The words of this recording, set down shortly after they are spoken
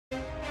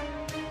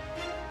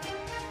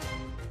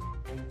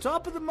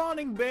Top of the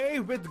morning, Bay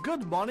with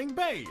Good Morning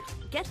Bay.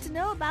 Get to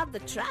know about the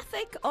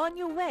traffic on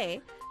your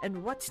way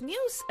and what's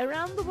news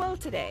around the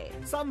world today.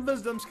 Some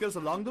wisdom skills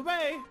along the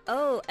way.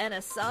 Oh, and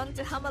a song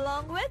to hum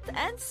along with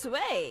and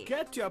sway.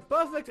 Get your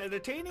perfect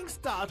entertaining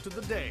start to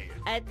the day.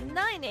 At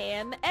 9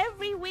 a.m.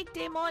 every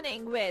weekday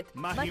morning with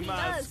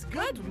Mahima's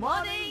Good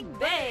Morning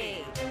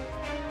Bay.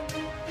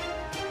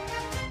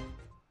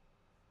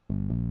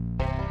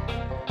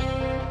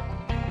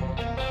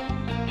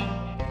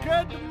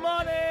 Good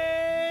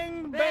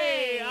morning,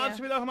 Bay. आप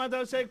सभी लोग हमारी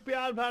तरफ से एक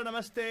प्यार भरा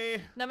नमस्ते,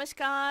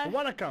 नमस्कार,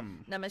 वनकम,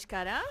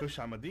 नमस्कारा,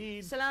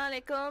 खुशामदीद, सलाम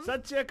अलैकुम,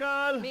 सत श्री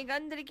अकाल,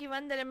 मेघंदरी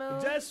वंदनमु,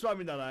 जय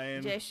स्वामी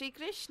नारायण, जय श्री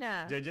कृष्ण,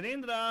 जय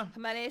जनेन्द्र।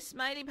 हमारे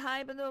स्माइली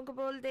भाई बंधुओं को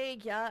बोल दे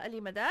या अली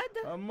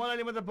मदद। मौला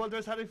अली मदद बोलते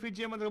हुए सारे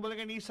फीजिए मतलब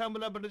बोलेंगे नीसा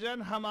मुला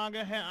बटजन। हम आ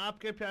गए हैं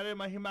आपके प्यारे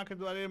महिमा के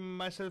द्वारे।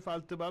 मैसेल्फ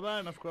फालतू बाबा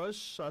एंड ऑफ कोर्स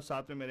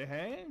साथ में मेरे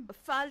हैं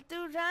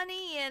फालतू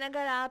रानी। एंड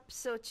अगर आप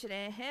सोच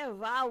रहे हैं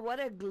वाह what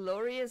a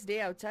glorious day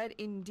outside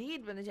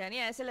Indeed बन जानी,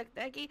 ऐसे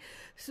लगता है कि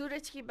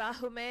सूरज की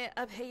बाहों में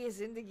अब है ये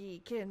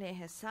जिंदगी, किरणें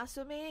हैं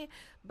सांसों में,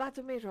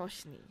 बातों में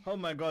रोशनी। ओह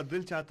माय गॉड,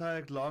 दिल चाहता है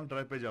एक लॉन्ग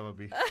ड्राइव पे जाओ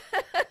अभी।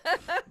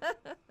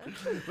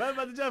 Well,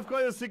 but of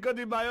course, Cinco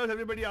de Mayo,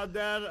 everybody out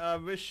there,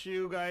 wish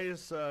you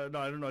guys, no,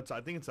 I don't know,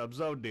 I think it's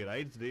observed day,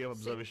 right? It's day of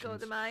observations. Cinco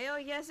de Mayo,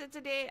 yes, it's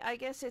a day, I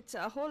guess it's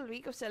a whole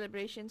week of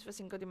celebrations for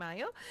Cinco de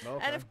Mayo.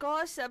 Okay. And of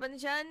course,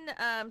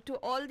 Banjan, to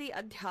all the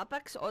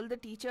adhyapaks, all the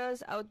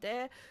teachers out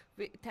there,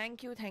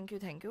 thank you,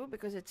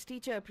 because it's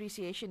Teacher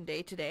Appreciation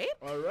Day today.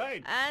 All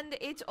right. And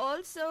it's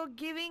also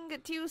Giving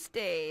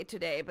Tuesday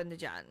today,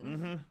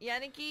 Banjan.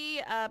 Yani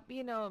ki,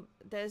 you know,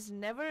 there's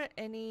never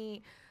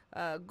any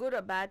good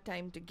or bad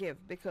time to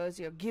give because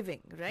you're giving,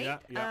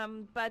 right? Yeah.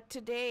 But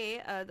today,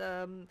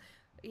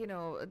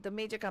 the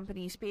major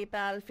companies,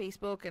 PayPal,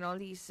 Facebook, and all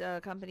these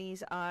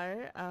companies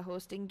are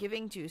hosting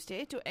Giving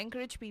Tuesday to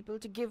encourage people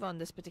to give on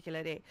this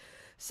particular day.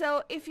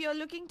 So if you're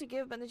looking to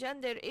give,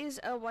 Bandajan, there is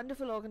a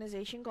wonderful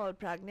organization called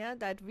Pragna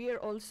that we are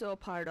also a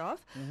part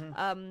of.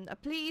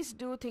 Please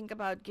do think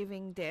about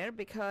giving there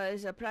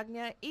because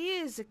Pragna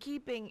is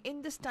keeping,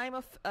 in this time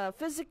of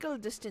physical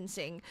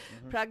distancing,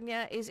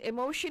 Pragna is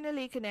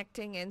emotionally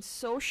connecting and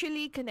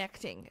socially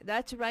connecting.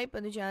 That's right,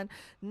 Bandajan.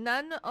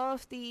 None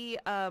of the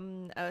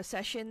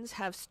sessions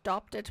have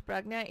stopped at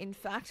Pragna. In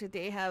fact,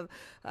 they have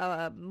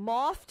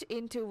morphed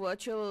into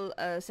virtual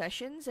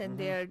sessions, and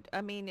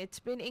it's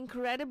been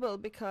incredible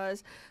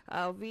because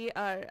we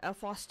are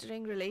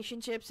fostering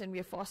relationships and we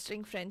are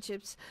fostering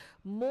friendships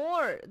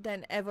more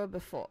than ever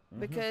before.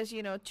 Because,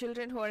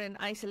 children who are in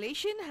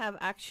isolation have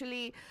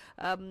actually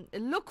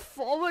look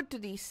forward to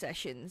these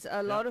sessions.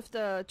 A lot of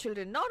the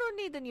children, not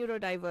only the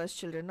neurodiverse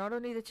children, not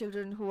only the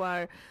children who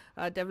are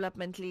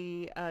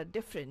developmentally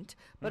different,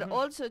 but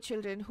also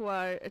children who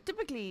are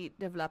typically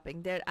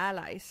developing, their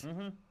allies.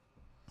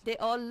 They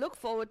all look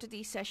forward to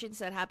these sessions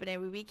that happen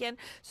every weekend.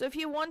 So if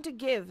you want to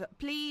give,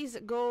 please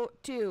go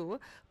to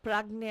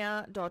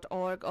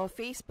pragnya.org or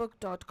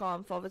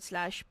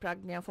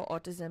facebook.com/Pragnya for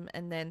autism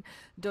and then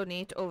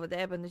donate over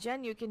there.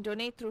 Bandajan, you can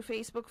donate through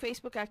Facebook.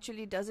 Facebook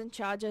actually doesn't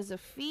charge us a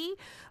fee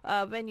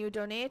when you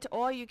donate,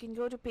 or you can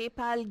go to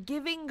PayPal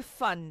Giving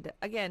Fund.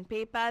 Again,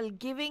 PayPal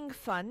Giving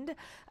Fund,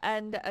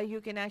 and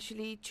you can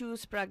actually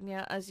choose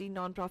Pragnya as the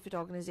non-profit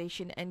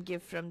organization and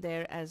give from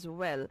there as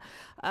well.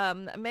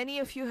 Many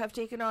of you have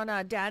taken on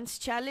our dance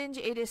challenge.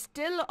 It is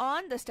still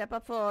on. The Step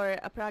Up for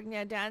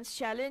Pragnya dance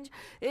challenge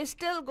is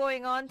still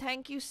going on.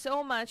 Thank you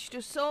so much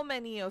to so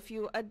many of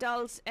you,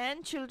 adults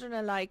and children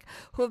alike,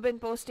 who have been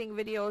posting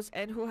videos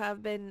and who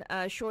have been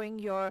showing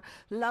your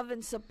love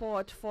and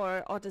support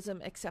for autism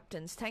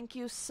acceptance. Thank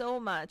you so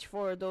much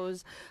for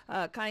those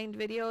kind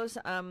videos.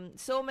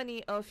 So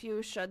many of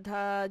you,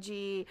 Shraddha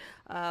ji,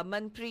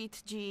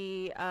 Manpreet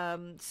ji,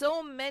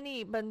 so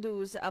many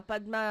bandhus,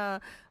 Padma,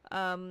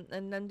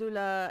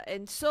 Nandula,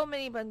 and so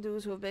many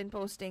bandhus who have been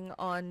posting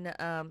on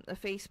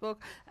Facebook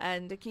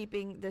and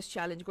keeping this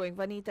challenge going.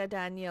 Vanita,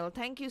 Daniel,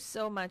 thank you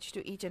so much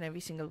to each and every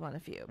single one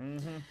of you.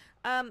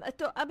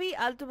 So Abhi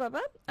Altu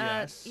Baba,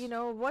 Yes.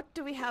 What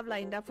do we have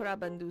lined up for our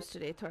bandhus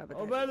today?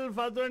 Well,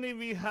 Fadrani,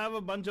 we have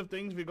a bunch of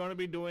things. We're going to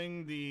be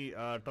doing the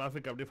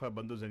traffic update for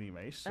bandhus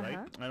anyways, right?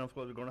 And of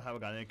course, we're going to have a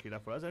Ganya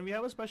Kira for us. And we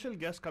have a special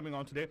guest coming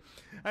on today.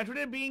 And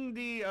today being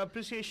the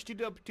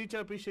Teacher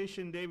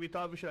Appreciation Day, we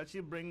thought we should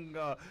actually bring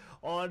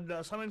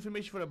on some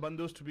information for our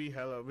bandhus to be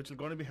which is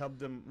going to help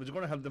them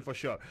for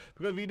sure.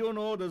 Because we don't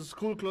know, there's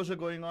school closure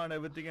going on,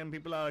 everything, and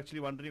people are actually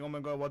wondering, oh my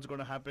God, what's going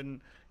to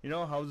happen?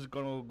 How is it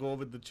going to go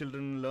with the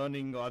children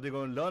learning? Are they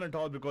going to learn at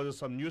all? Because there's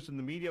some news in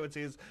the media which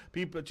says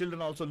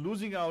children also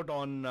losing out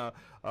on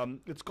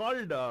it's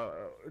called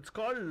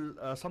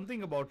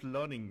something about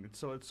learning.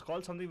 So it's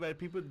called something where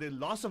the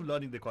loss of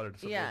learning, they call it.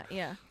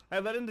 Yeah.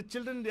 And wherein the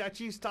children, they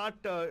actually start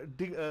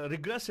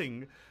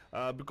regressing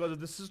because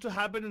this is to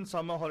happen in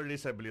summer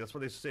holidays, I believe. That's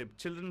what they say.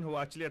 Children who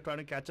actually are trying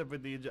to catch up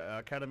with the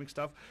academic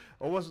stuff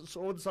over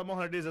the summer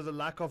holidays, there's a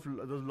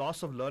there's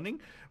loss of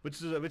learning, which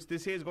they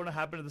say is going to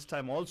happen at this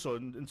time also,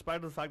 in spite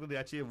of the fact that they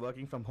actually are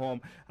working from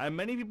home. And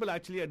many people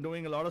actually are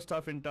doing a lot of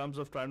stuff in terms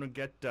of trying to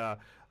get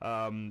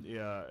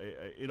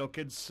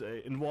kids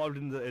involved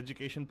in the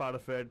education part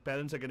of it.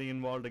 Parents are getting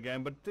involved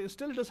again, but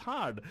still it is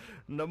hard.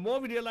 The more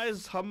we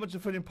realize how much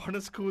of an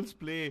important schools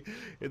play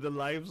in the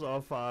lives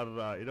of our,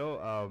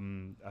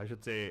 I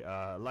should say,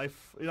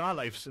 life in our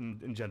lives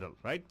in general,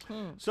 right?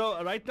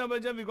 So right now,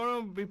 Bajan, we're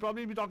going to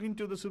probably be talking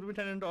to the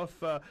superintendent of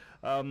the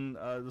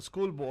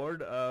school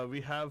board.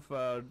 We have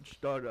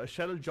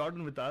Cheryl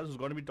Jordan with us, who's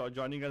going to be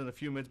joining us in a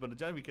few minutes. But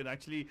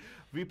Bajan,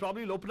 we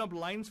probably will open up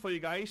lines for you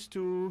guys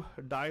to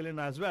dial in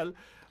as well.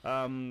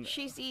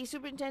 She's the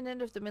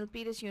superintendent of the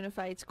Milpitas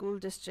Unified School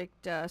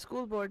District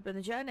School Board,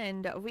 Banajan,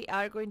 and we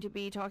are going to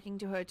be talking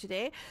to her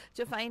today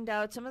to find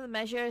out some of the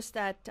measures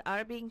that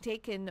are being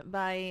taken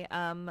by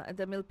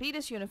the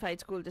Milpitas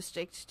Unified School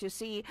District to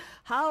see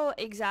how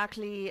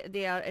exactly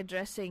they are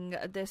addressing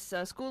this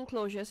school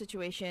closure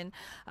situation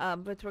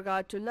with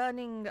regard to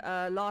learning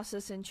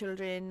losses in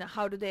children.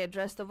 How do they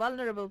address the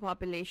vulnerable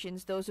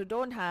populations, those who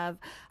don't have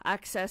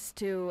access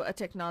to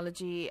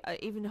technology,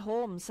 even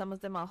homes? Some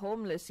of them are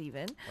homeless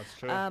even. That's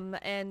true.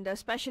 And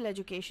special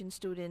education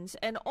students.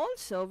 And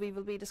also we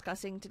will be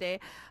discussing today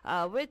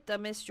with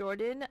Miss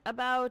Jordan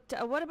about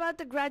what about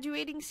the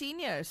graduating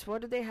seniors? What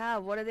do they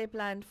have? What are they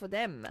planned for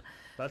them?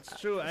 That's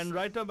true. And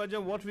right now, Baja,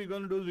 what we're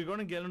going to do is we're going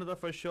to get into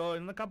that for sure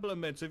in a couple of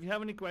minutes. If you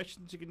have any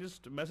questions, you can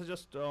just message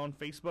us on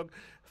Facebook,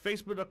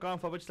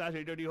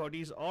 facebook.com/radio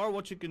Hotties, or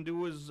what you can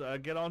do is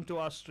get onto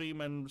our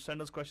stream and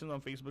send us questions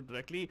on Facebook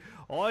directly.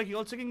 Or you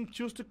also can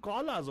choose to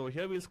call us over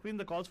here. We'll screen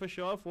the calls for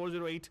sure.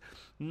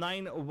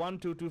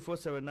 408-912-2479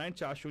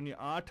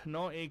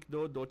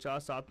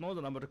 408-912-2479,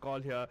 the number to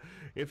call here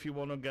if you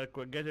want to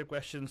get your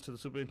questions to the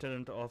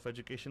Superintendent of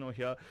Education over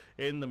here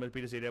in the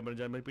Milpitas area,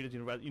 Milpitas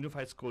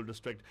Unified School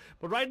District.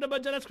 But right now,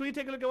 Bajan, let's quickly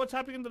take a look at what's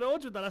happening in the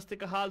roads with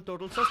Anastika Hal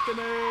Total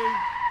Sustenance.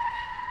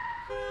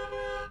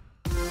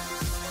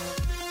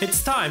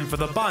 It's time for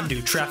the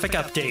Bandhu Traffic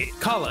Update.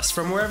 Call us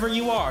from wherever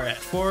you are at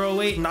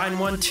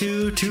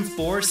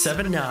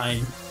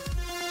 408-912-2479.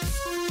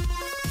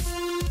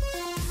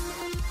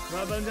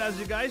 Well, as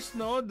you guys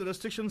know, the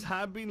restrictions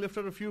have been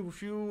lifted a few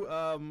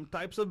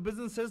types of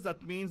businesses.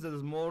 That means there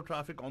is more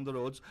traffic on the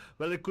roads.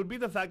 Well, it could be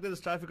the fact that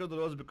there's traffic on the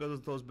roads because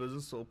of those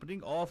businesses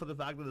opening, or for the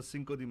fact that the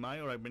Cinco de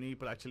Mayo, right? Many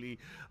people actually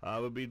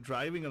will be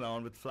driving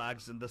around with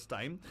flags in this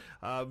time.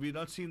 We've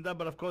not seen that,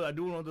 but of course, I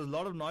do know there's a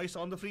lot of noise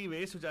on the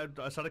freeways, which I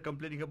started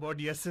complaining about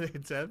yesterday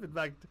itself. In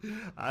fact,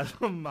 as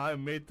of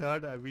May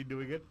 3rd, I've been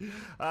doing it.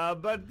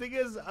 But the thing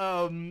is,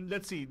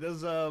 let's see,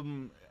 there's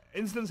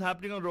incidents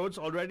happening on roads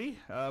already.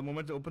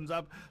 Moment it opens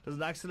up, there's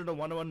an accident on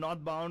 101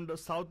 northbound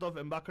south of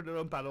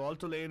Embarcadero and Palo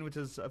Alto lane, which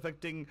is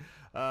affecting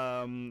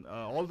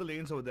all the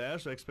lanes over there,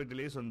 so expect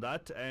delays on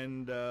that.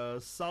 And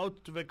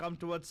south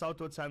towards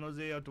San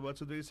Jose or towards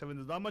 237,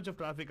 there's not much of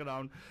traffic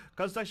around.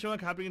 Construction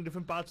work happening in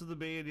different parts of the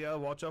Bay Area.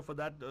 Watch out for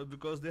that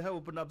because they have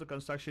opened up the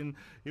construction.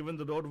 Even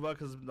the road work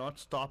has not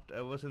stopped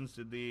ever since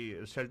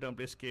the shelter in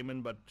place came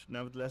in, but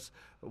nevertheless,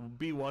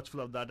 be watchful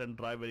of that and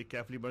drive very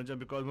carefully,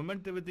 because the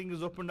moment everything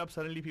is opened up,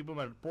 suddenly people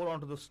might pour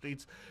onto the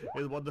streets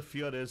is what the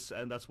fear is,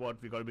 and that's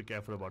what we got to be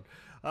careful about.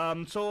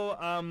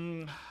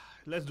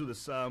 Let's do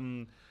this.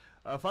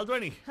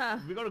 Faltwani,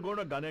 we're going to go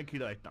to Ganya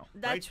Kira right now.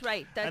 That's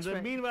right. That's and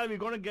right. Meanwhile, we're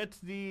going to get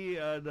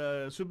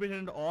the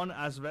superintendent on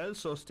as well,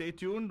 so stay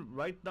tuned.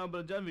 Right now,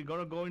 Baljan, we're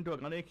going to go into a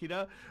Ganya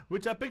Kira,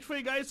 which I picked for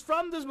you guys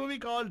from this movie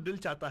called Dil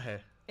Chahta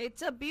Hai.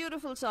 It's a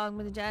beautiful song,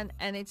 Banajan,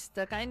 and it's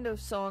the kind of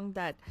song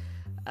that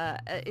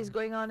is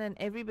going on in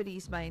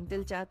everybody's mind.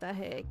 Dil chahta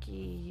hai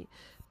ki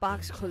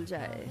parks khul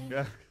jaye.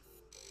 Yeah.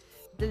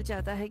 Dil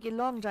chahta hai ki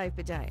long drive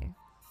pe jaye.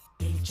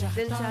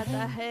 Dil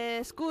chahta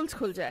hai schools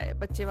khul jaye.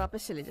 बच्चे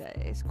वापस चले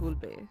जाए school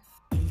पे.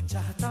 दिल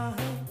चाहता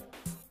है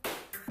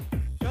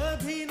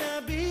कभी न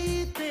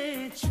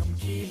बीते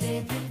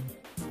चमकीले दिन.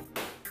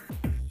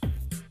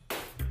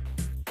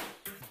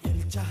 दिल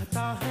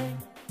चाहता है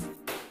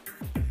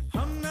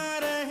हम ना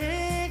रहे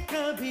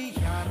कभी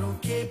यारों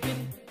के बिन.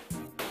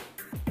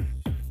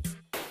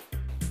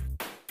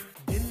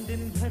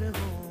 दिन भर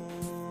हो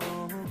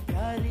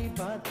प्यारी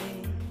बातें,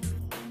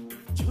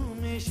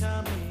 झूमे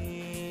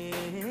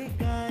शामें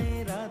गाए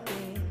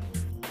रातें,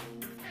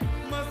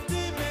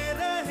 मस्ती में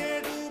रहे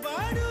डूबा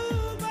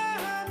डूबा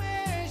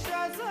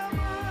हमेशा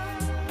समा.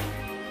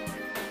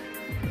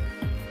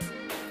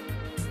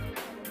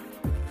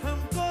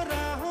 हमको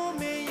राहों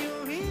में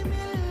यूं ही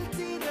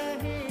मिलती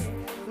रहे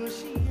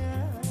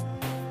खुशियाँ.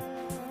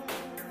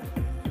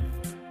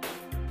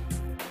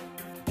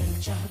 दिल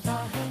चाहता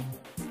है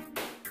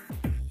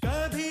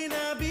कभी न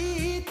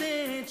बीते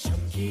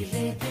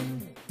चमकीले दिन.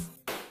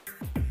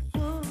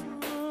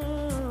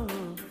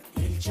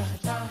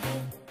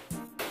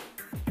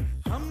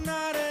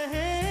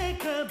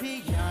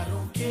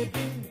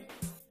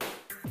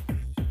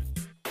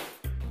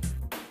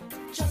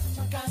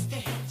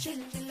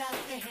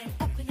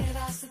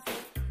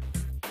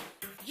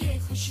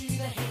 खुशी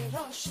रहे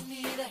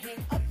रोशनी रहे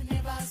अपने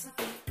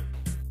वास्ते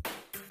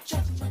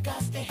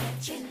जगमगाते हैं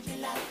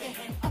चिलमिलाते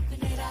हैं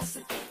अपने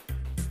रास्ते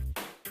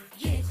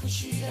ये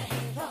खुशी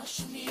रहे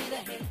रोशनी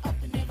रहे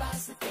अपने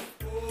वास्ते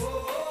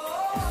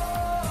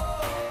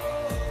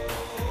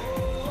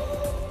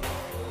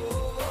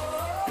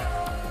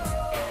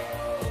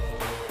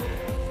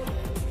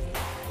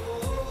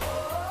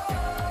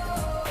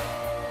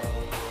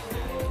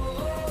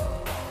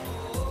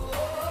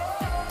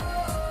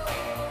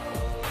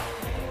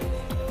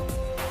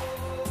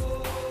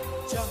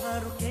जहाँ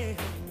रुके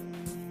हम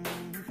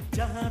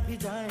जहाँ भी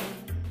जाए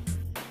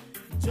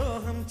जो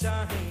हम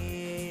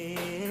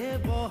चाहें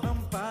वो हम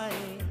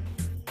पाए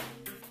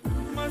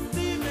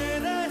मस्ती में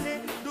रहे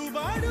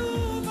डूबा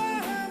डूबा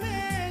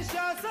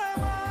हमेशा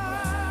समा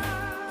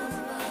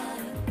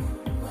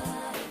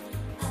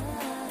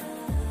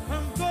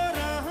हमको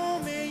राहों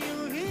में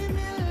यूं ही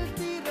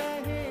मिलती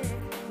रहे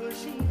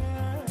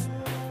खुशियाँ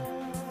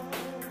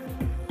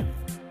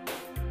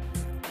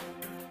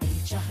दिल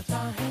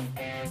चाहता है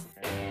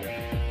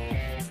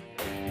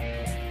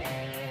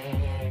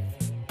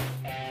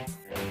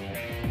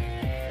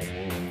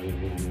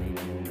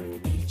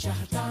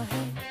चाहता है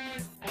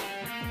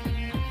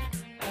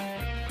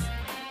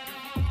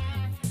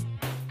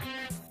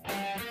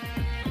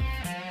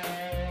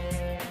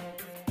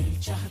दिल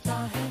चाहता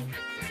है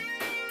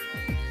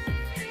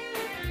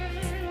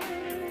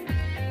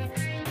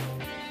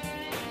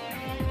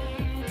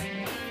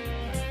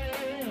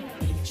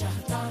दिल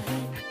चाहता है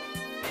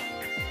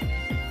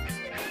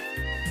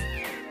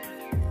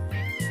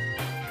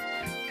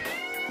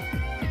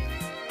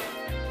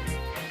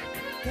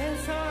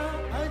कैसा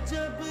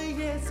अजब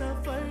ये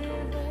सफर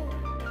है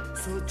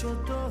सोचो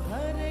तो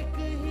हर एक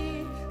ही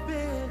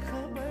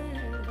बेखबर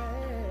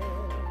है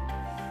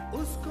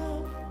उसको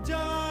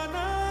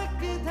जाना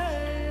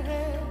किधर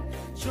है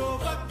जो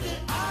वक्त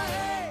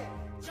आए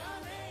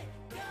जाने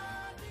क्या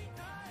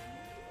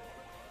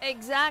दिखाए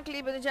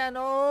एग्जैक्टली बनुजान ओ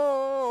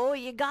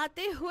ये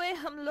गाते हुए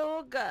हम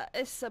लोग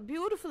इस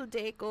ब्यूटिफुल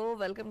डे को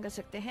वेलकम कर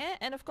सकते हैं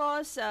end of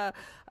course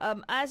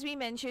as we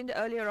mentioned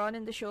earlier on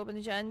in the show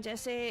बनुजान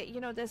जैसे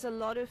there's a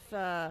lot of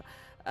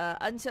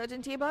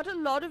uncertainty about a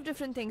lot of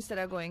different things that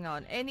are going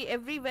on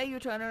everywhere you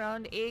turn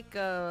around एक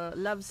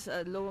loves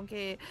लोगों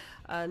के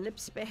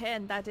lips पे है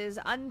and that is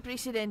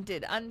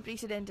unprecedented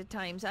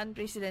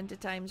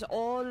times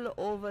all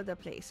over the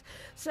place.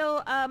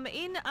 So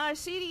in our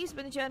series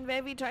Banchan,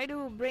 where we try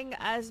to bring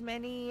as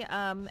many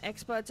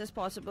experts as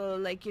possible,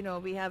 like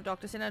we have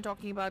Dr. Sinha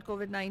talking about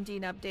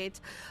COVID-19 updates,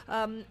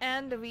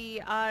 and we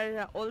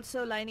are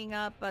also lining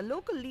up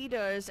local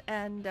leaders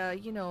and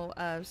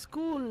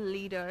school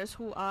leaders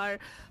who are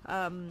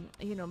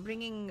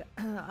bringing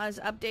us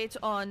updates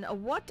on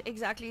what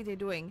exactly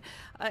they're doing.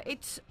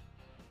 It's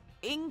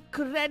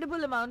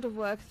incredible amount of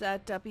work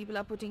that people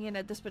are putting in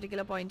at this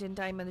particular point in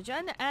time,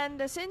 Manujan.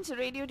 And since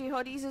Radio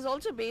Tihodis is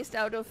also based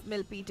out of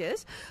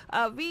Milpitas,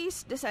 we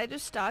decided to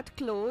start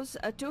close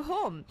to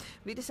home.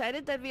 We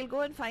decided that we'll go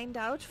and find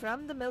out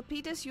from the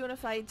Milpitas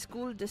Unified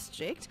School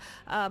District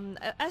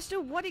as to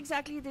what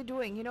exactly they're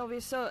doing.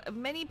 So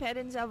many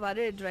parents are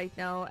worried right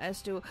now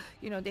as to,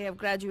 they have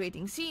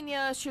graduating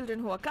seniors, children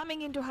who are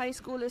coming into high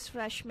school as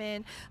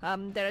freshmen.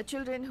 There are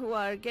children who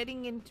are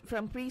getting in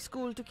from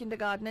preschool to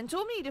kindergarten, and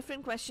so many different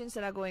questions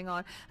that are going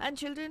on, and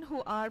children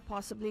who are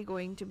possibly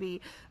going to be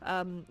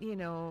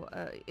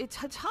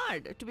it's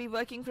hard to be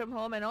working from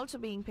home and also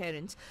being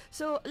parents.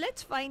 So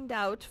let's find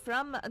out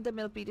from the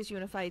Milpitas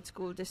Unified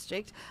School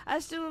District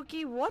as to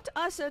what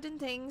are certain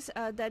things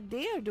that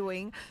they are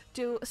doing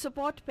to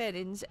support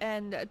parents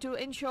and to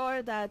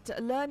ensure that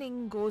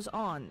learning goes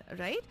on,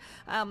 right?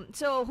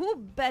 So who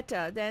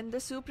better than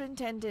the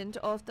superintendent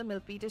of the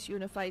Milpitas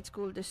Unified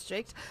School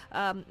District,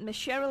 Ms.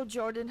 Cheryl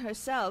Jordan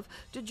herself,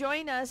 to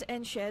join us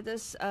and share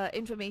this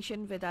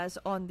information with us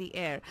on the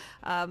air.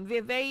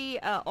 We're very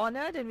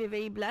honored and we're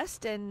very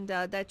blessed and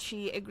that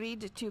she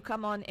agreed to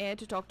come on air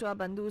to talk to our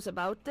bandhus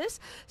about this.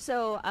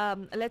 So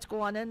let's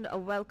go on and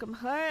welcome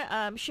her.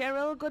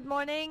 Cheryl, good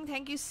morning.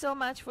 Thank you so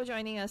much for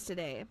joining us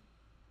today.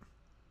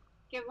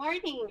 Good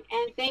morning,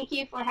 and thank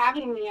you for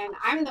having me. And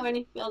I'm the one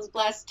who feels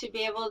blessed to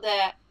be able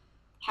to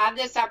have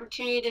this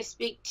opportunity to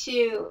speak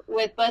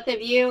with both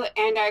of you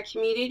and our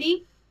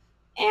community,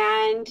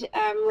 and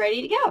I'm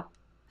ready to go.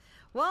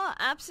 Well,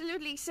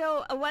 absolutely.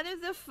 So one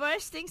of the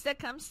first things that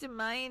comes to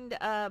mind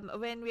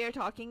when we are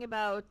talking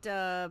about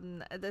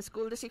the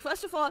school district,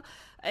 first of all,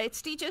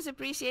 it's Teachers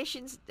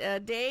Appreciation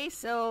Day.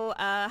 So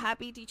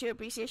happy Teacher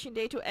Appreciation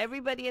Day to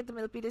everybody at the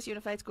Milpitas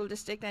Unified School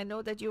District. I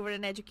know that you were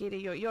an educator.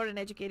 You're an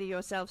educator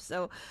yourself.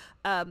 So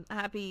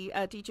happy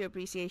Teacher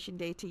Appreciation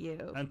Day to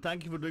you. And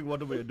thank you for doing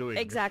whatever you're doing.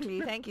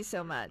 Exactly. Thank you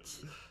so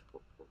much.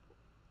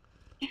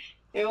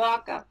 You're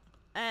welcome.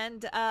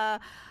 And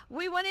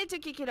we wanted to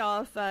kick it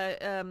off,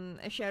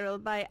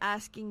 Cheryl, by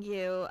asking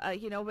you,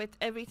 with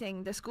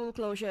everything, the school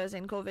closures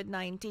and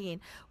COVID-19,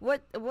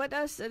 what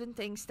are certain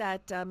things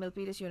that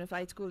Milpitas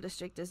Unified School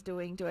District is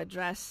doing to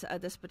address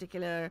this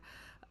particular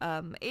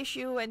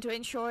issue and to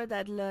ensure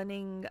that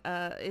learning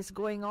is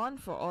going on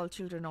for all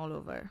children all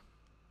over?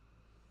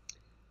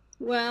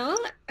 Well,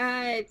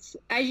 it's,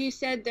 as you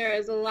said, there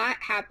is a lot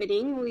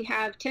happening. We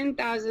have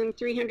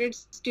 10,300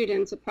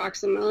 students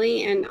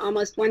approximately and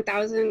almost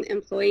 1,000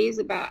 employees.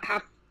 About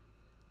half,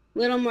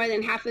 little more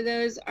than half of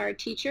those are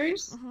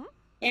teachers.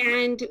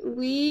 And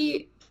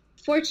we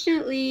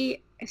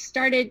fortunately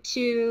started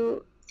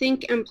to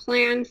think and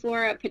plan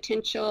for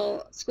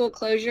potential school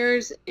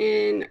closures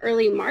in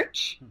early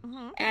March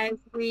as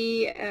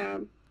we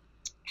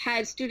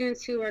had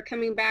students who were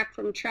coming back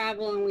from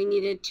travel and we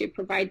needed to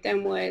provide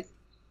them with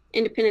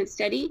independent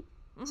study.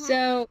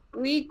 So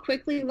we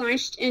quickly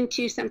launched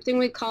into something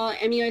we call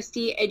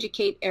MUSD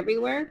Educate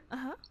Everywhere,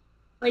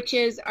 which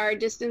is our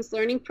distance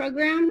learning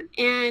program.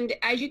 And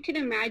as you can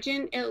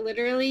imagine, it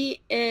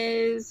literally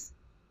is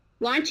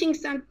launching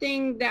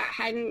something that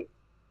hadn't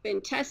been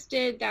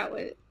tested, that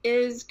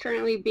is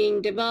currently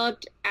being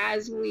developed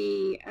as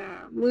we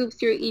move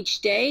through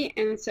each day.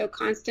 And so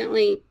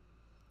constantly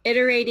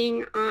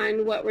iterating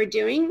on what we're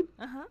doing.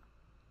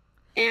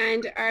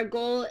 And our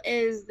goal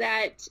is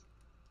that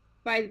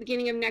by the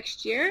beginning of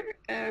next year,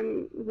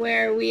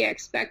 where we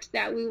expect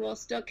that we will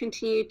still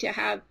continue to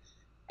have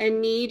a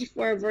need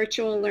for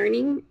virtual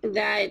learning,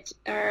 that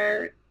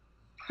our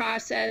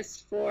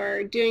process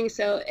for doing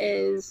so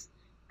is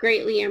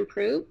greatly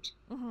improved.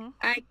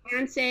 I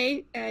can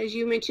say, as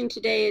you mentioned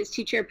today is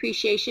Teacher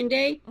Appreciation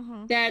Day,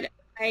 that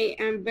I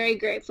am very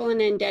grateful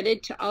and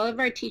indebted to all of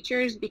our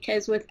teachers,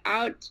 because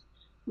without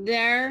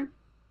their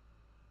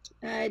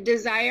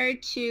desire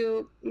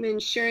to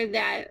ensure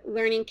that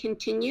learning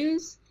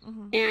continues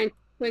and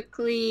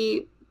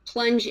quickly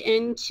plunge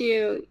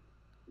into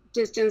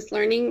distance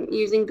learning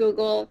using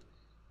Google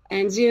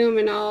and Zoom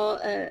and all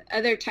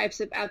other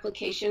types of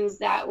applications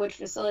that would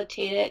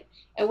facilitate it,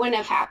 it wouldn't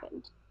have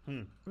happened.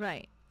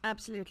 Right,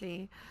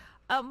 absolutely.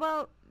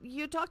 Well,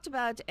 you talked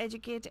about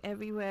Educate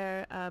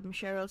Everywhere,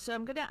 Cheryl. So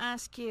I'm going to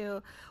ask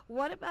you,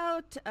 what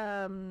about,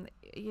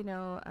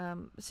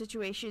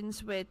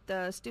 situations with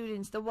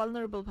students, the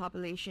vulnerable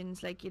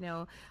populations, like,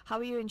 how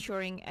are you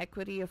ensuring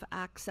equity of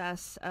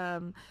access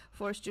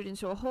for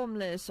students who are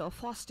homeless or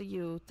foster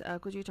youth?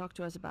 Could you talk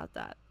to us about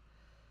that?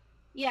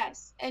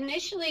 Yes.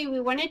 Initially, we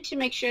wanted to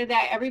make sure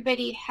that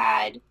everybody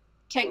had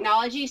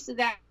technology, so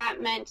that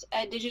meant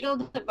a digital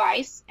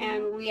device,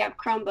 and we have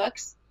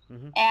Chromebooks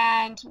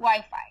and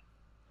Wi-Fi.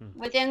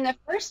 Within the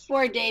first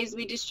 4 days,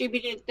 we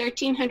distributed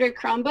 1,300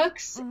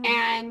 Chromebooks,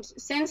 and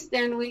since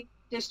then we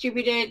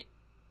distributed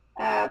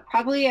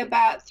probably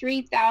about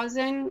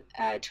 3,000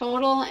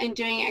 total, and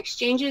doing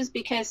exchanges,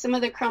 because some of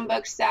the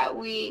Chromebooks that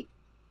we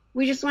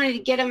just wanted to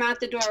get them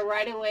out the door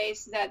right away,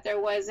 so that there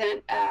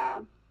wasn't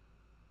a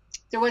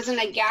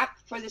gap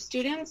for the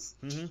students.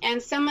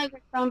 And some of the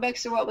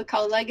Chromebooks are what we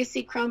call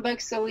legacy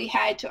Chromebooks, so we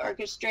had to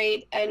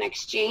orchestrate an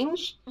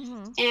exchange.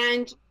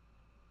 And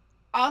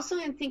also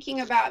in thinking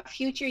about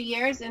future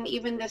years and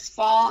even this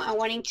fall, and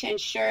wanting to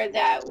ensure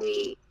that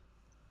we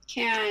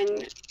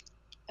can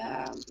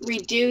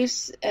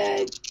reduce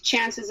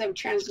chances of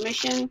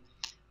transmission,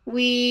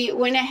 we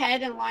went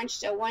ahead and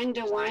launched a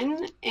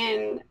one-to-one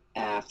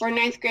for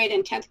 9th grade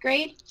and 10th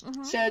grade.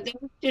 So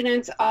those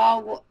students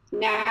all will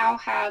now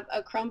have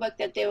a Chromebook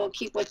that they will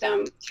keep with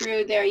them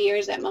through their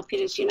years at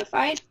Milpitas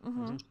Unified.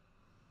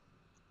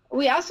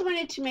 We also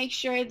wanted to make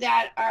sure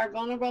that our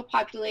vulnerable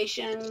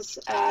populations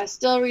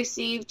still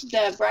received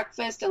the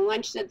breakfast and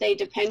lunch that they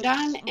depend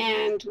on,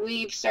 and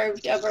we've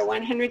served over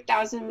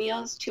 100,000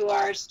 meals to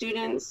our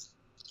students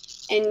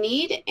in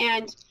need.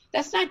 And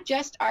that's not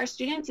just our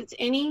students, it's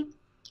any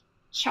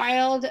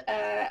child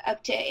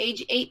up to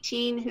age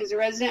 18 who's a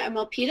resident of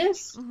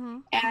Milpitas,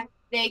 and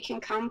they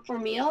can come for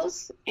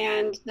meals,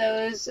 and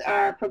those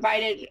are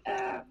provided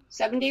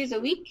 7 days a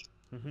week.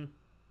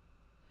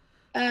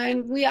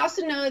 And we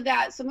also know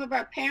that some of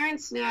our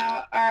parents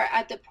now are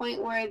at the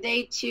point where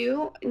they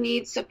too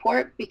need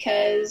support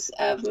because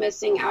of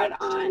missing out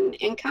on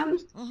income.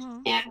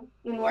 And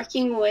in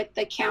working with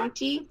the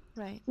county,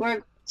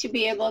 we're to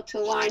be able to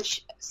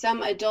launch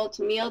some adult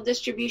meal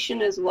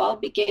distribution as well,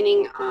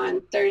 beginning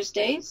on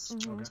Thursdays.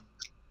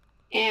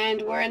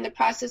 And we're in the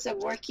process of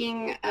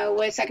working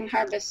with Second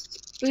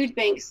Harvest Food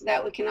Banks, so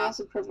that we can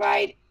also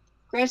provide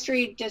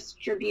grocery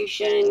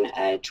distribution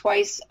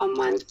twice a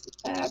month,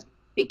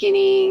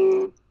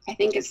 beginning, I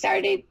think it's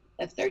Saturday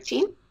the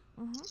 13th.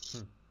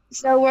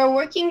 So we're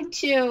working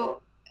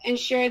to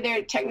ensure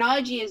their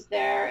technology is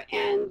there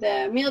and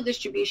the meal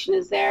distribution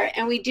is there.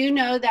 And we do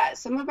know that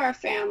some of our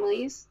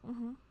families,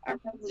 our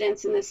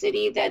residents in the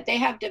city, that they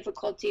have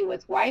difficulty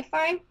with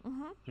Wi-Fi.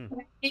 And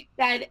I think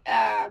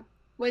that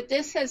what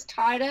this has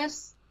taught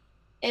us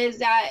is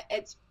that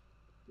it's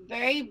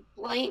very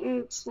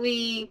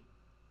blatantly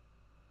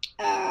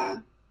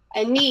a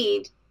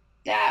need,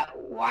 that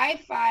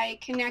Wi-Fi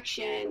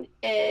connection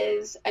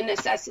is a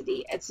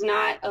necessity. It's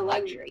not a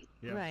luxury.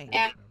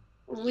 And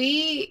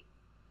we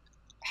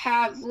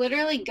have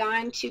literally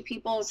gone to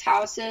people's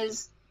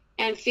houses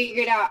and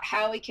figured out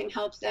how we can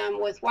help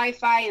them with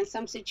Wi-Fi. In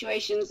some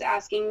situations,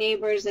 asking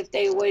neighbors if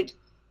they would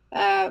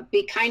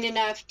be kind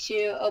enough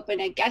to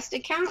open a guest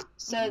account,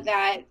 so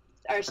that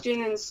our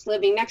students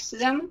living next to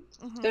them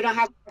who don't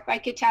have Wi-Fi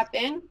could tap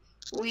in.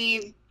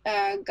 We've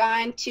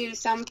gone to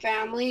some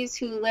families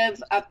who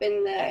live up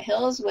in the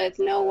hills with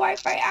no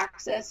Wi-Fi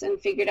access and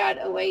figured out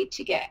a way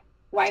to get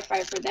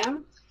Wi-Fi for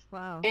them.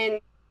 Wow.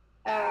 And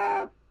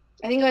I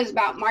think it was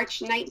about March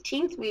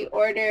 19th, we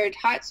ordered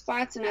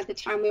hotspots, and at the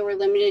time we were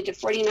limited to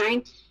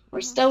 49.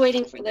 We're still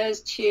waiting for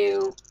those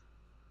to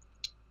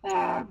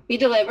be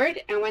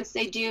delivered, and once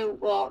they do,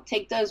 we'll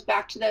take those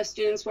back to those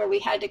students where we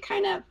had to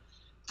kind of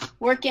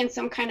work in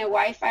some kind of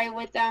Wi-Fi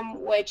with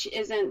them, which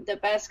isn't the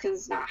best because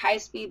it's not high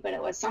speed, but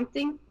it was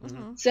something.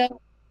 So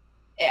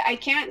I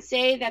can't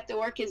say that the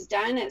work is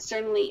done. It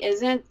certainly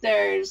isn't.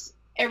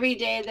 Every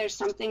day there's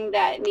something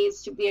that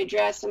needs to be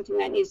addressed, something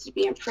that needs to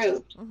be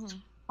improved.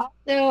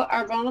 Also,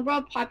 our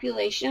vulnerable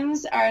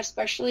populations are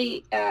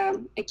especially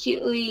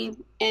acutely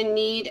in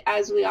need,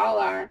 as we all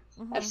are,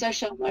 of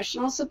social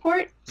emotional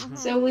support.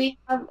 So we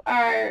have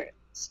our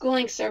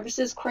schooling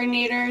services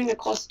coordinator,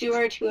 Nicole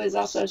Stewart, who is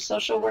also a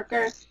social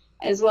worker,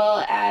 as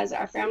well as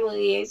our family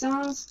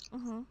liaisons,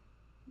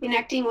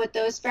 connecting with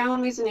those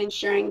families and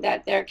ensuring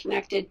that they're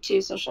connected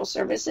to social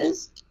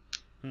services.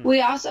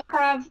 We also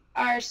have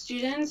our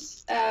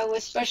students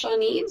with special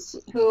needs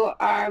who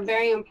are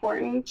very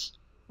important,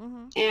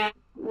 and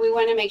we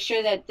want to make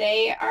sure that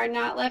they are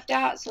not left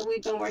out. So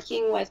we've been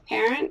working with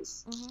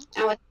parents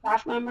and with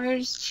staff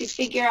members to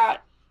figure out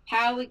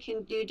how we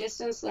can do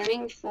distance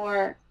learning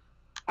for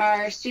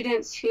our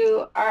students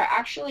who are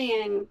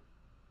actually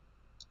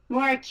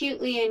more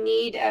acutely in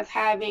need of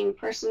having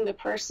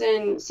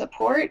person-to-person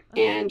support,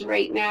 and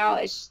right now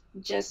it's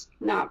just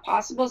not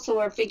possible. So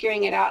we're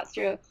figuring it out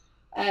through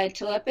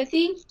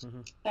telepathy,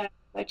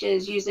 which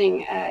is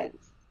using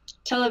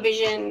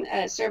television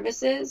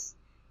services,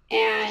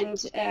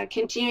 and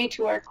continuing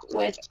to work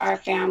with our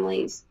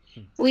families.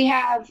 We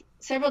have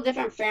several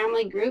different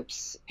family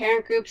groups,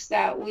 parent groups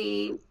that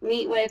we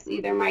meet with,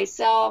 either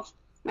myself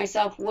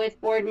with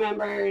board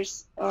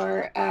members,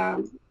 or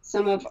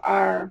one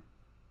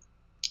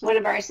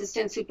of our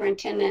assistant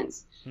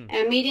superintendents,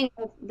 and meeting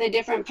with the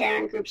different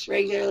parent groups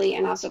regularly,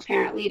 and also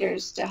parent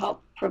leaders to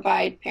help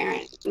provide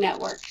parent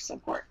network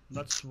support.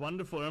 That's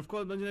wonderful. And of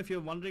course, if you're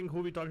wondering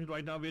who we're talking to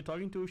right now, we're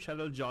talking to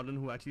Cheryl Jordan,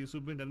 who actually is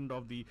superintendent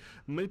of the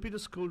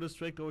Milpitas School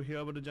District over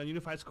here, but the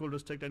Unified School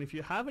District. And if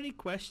you have any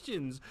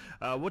questions,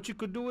 what you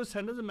could do is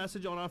send us a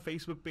message on our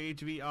Facebook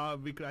page. We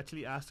could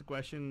actually ask the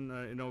question,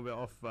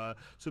 of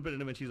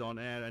superintendent when she's on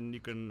air, and you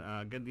can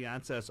get the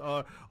answers,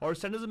 or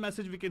send us a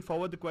message. We can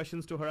forward the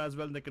questions to her as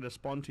well, and they can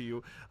respond to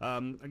you.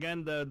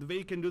 Again, the way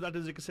you can do that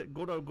is you can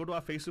go to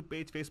our Facebook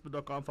page,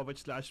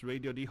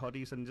 facebook.com/Radio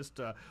D-Hotties, and just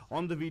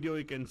on the video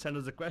you can send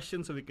us a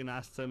question so we can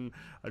ask them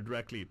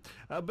directly.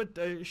 But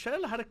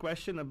Cheryl had a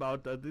question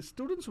about the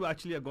students who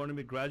actually are going to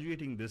be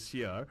graduating this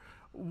year.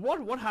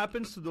 What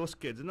happens to those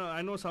kids?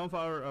 I know some of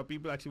our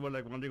people actually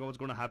were wondering what's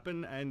going to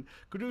happen, and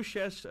could you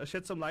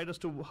shed some light as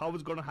to how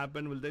it's going to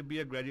happen? Will there be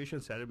a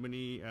graduation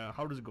ceremony?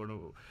 How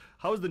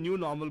is the new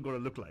normal going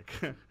to look like?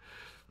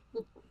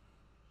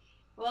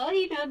 Well,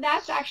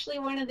 that's actually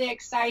one of the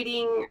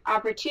exciting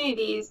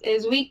opportunities,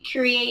 is we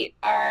create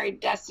our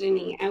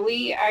destiny, and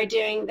we are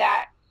doing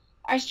that.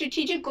 Our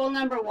strategic goal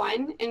number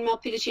 1 in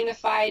Milpitas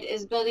Unified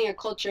is building a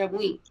culture of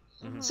we.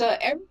 So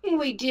everything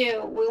we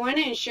do, we want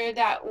to ensure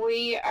that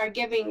we are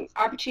giving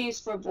opportunities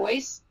for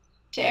voice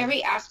to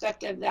every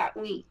aspect of that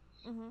we.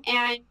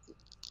 And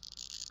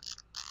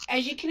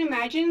as you can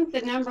imagine,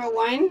 the number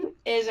 1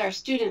 is our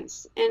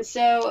students. And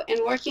so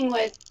in working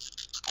with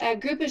a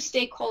group of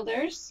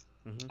stakeholders,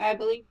 I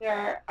believe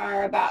there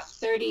are about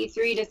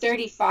 33 to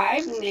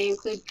 35, and they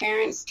include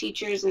parents,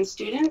 teachers, and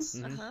students.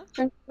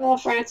 Principal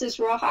Francis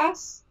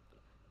Rojas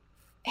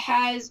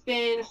has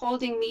been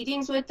holding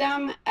meetings with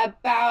them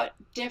about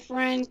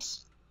different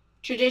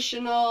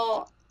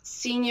traditional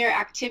senior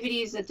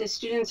activities that the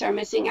students are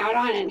missing out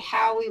on, and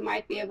how we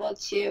might be able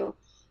to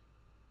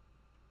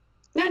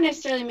not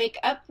necessarily make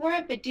up for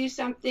it, but do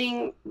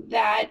something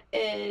that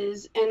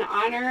is in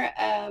honor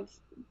of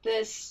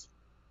this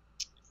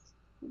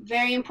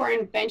very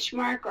important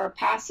benchmark or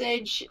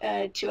passage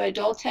to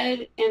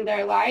adulthood in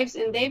their lives.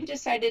 And they've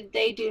decided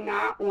they do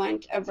not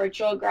want a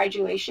virtual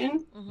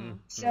graduation.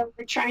 So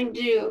we're trying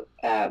to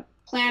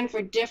plan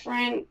for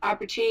different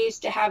opportunities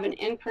to have an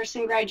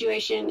in-person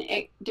graduation,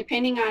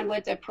 depending on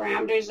what the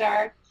parameters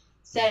are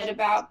set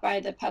about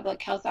by the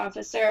public health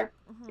officer,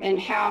 and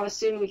how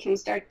soon we can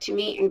start to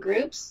meet in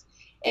groups.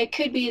 It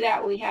could be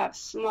that we have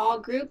small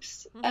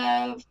groups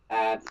of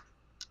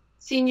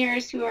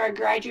seniors who are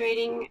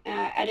graduating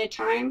at a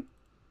time.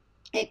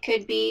 It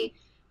could be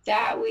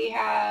that we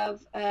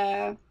have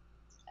a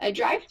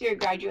drive-through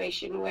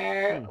graduation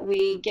where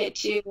we get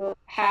to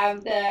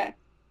have the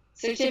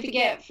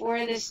certificate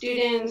for the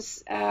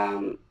students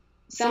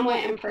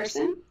somewhat in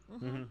person.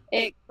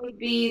 It could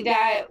be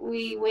that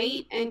we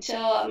wait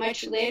until a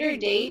much later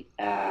date.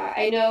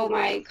 I know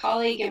my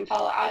colleague in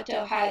Palo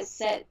Alto has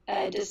set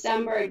a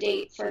December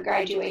date for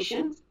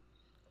graduation.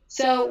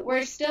 So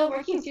we're still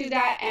working through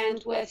that,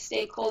 and with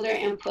stakeholder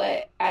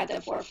input at the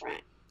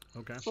forefront.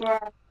 For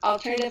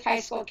Alternative High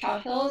School Cal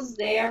Hills,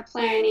 they are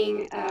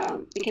planning,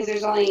 because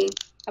there's only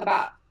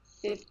about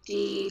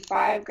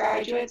 55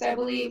 graduates, I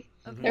believe.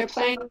 They're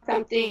planning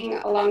something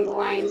along the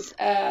lines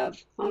of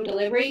home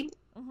delivery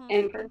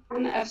in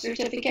person of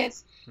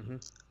certificates.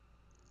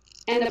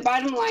 And the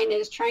bottom line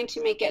is trying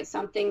to make it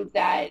something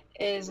that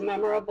is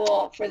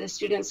memorable for the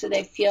students so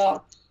they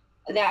feel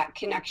that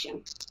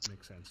connection.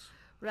 Makes sense.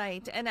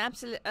 Right, and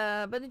absolutely.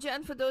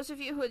 Banujan, for those of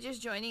you who are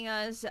just joining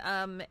us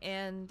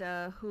and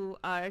who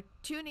are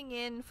tuning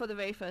in for the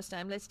very first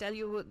time, let's tell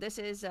you this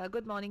is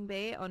Good Morning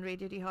Bay on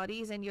Radio D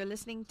Hotties, and you're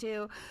listening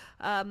to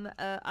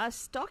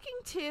us talking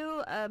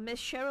to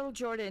Miss Cheryl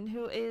Jordan,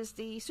 who is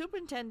the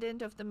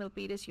superintendent of the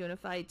Milpitas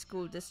Unified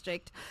School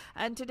District.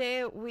 And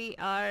today we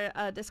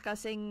are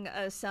discussing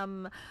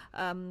some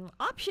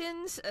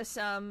options,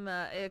 some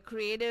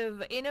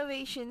creative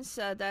innovations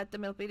that the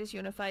Milpitas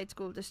Unified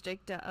School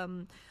District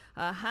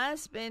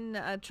has been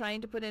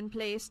trying to put in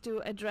place to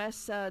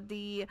address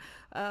the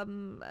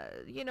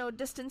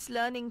distance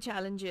learning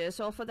challenges,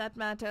 or for that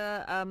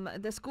matter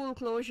the school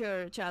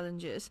closure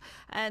challenges.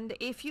 And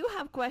if you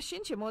have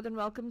questions, you're more than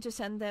welcome to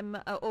send them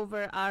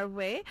over our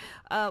way.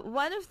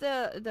 One of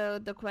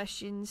the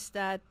questions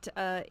that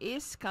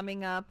is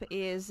coming up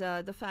is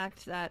the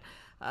fact that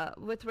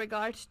with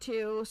regard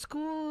to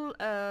school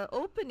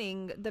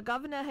opening, the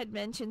governor had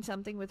mentioned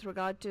something with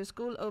regard to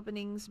school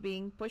openings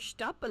being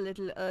pushed up a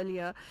little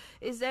earlier.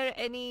 Is there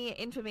any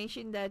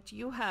information that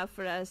you have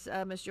for us,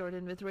 Ms.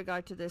 Jordan, with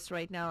regard to this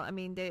right now? I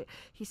mean,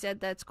 he said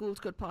that schools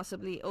could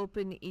possibly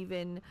open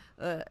even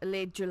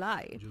late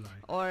July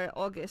or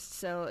August.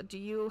 So do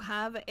you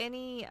have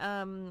any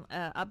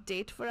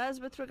update for us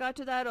with regard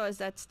to that, or is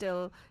that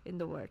still in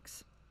the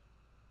works?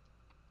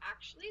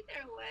 Actually,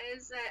 there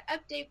was an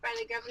update by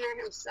the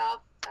governor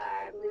himself,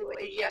 I believe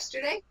it was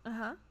yesterday,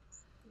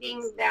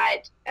 being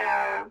that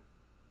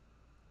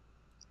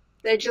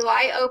the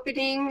July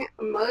opening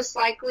most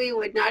likely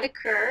would not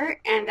occur,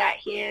 and that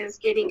he is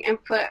getting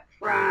input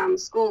from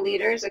school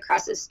leaders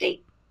across the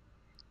state.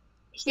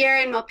 Here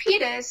in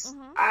Milpitas,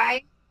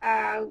 I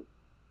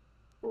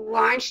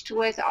launched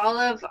with all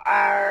of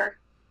our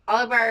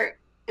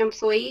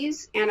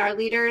employees and our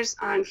leaders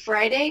on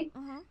Friday.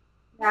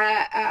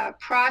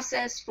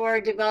 Process for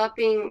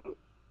developing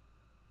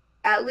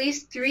at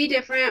least 3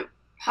 different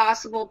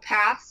possible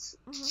paths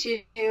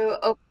to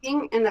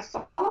opening in the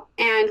fall,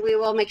 and we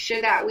will make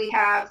sure that we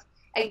have,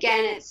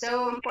 again, it's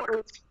so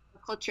important to the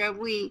culture of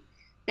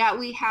that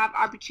we have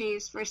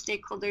opportunities for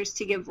stakeholders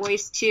to give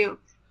voice to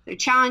their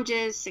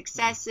challenges,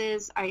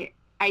 successes,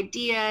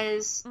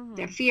 ideas,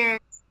 their fears,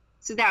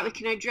 so that we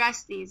can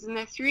address these. And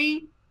the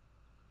 3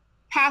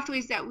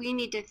 pathways that we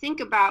need to think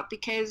about,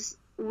 because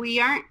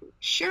we aren't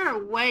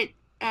sure what,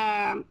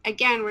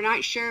 we're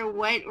not sure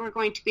what we're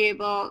going to be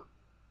able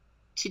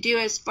to do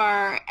as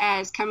far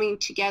as coming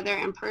together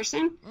in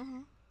person.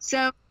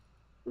 So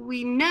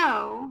we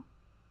know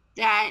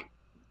that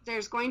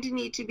there's going to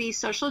need to be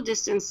social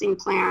distancing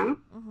plan.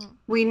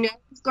 We know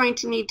there's going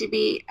to need to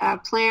be a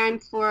plan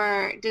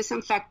for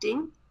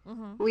disinfecting.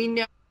 We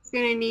know there's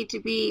going to need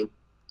to be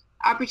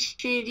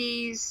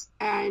opportunities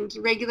and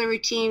regular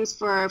routines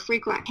for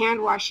frequent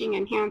hand washing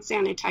and hand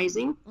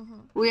sanitizing.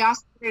 We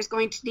also, there's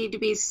going to need to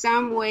be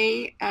some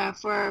way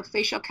for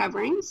facial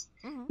coverings.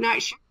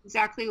 Not sure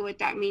exactly what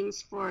that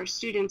means for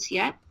students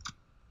yet.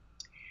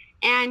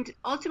 And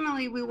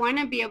ultimately, we want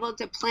to be able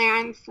to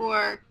plan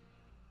for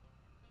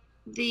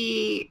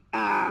the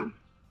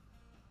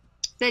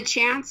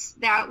chance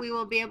that we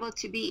will be able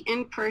to be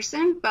in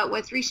person, but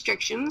with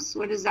restrictions.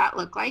 What does that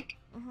look like?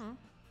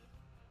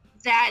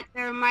 That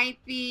there might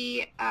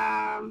be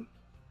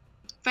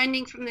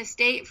funding from the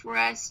state for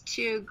us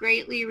to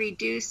greatly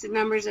reduce the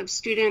numbers of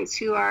students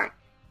who are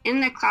in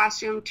the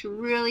classroom to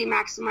really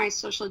maximize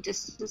social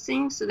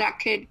distancing. So that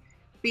could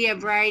be a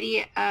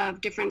variety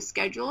of different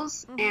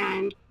schedules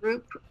and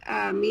group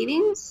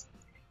meetings.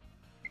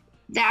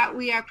 That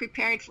we are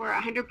prepared for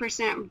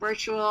 100%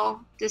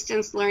 virtual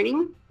distance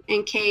learning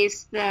in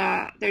case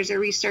there's a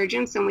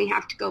resurgence and we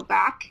have to go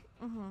back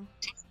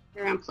to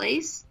they're in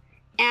place.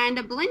 And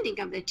a blending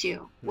of the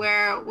 2,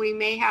 where we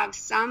may have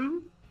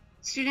some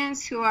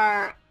students who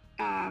are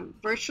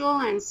virtual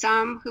and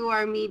some who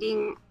are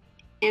meeting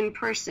in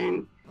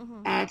person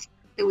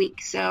the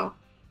week. So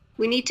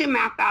we need to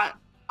map out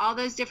all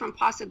those different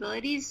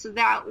possibilities so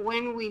that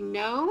when we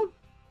know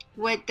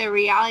what the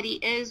reality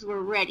is, we're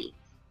ready.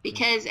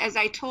 Because as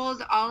I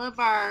told all of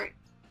our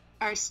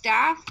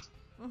staff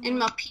in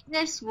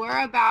Milpitas,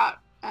 we're about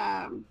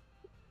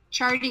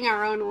charting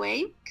our own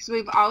way, because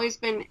we've always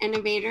been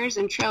innovators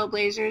and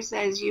trailblazers,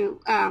 as you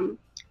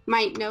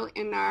might note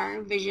in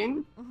our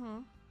vision,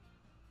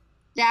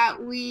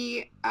 that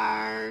we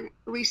are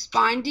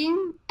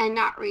responding and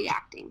not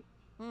reacting.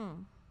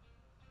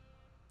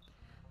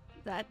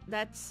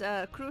 That's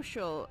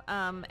crucial,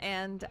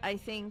 and I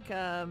think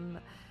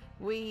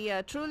we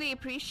truly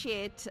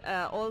appreciate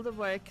all the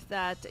work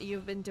that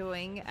you've been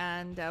doing,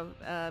 and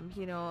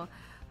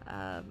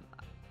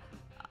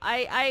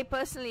I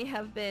personally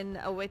have been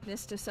a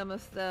witness to some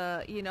of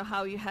the,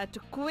 how you had to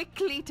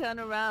quickly turn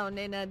around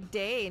in a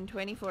day, in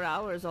 24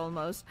 hours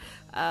almost,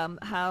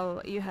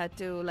 how you had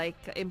to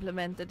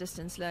implement the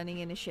distance learning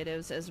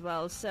initiatives as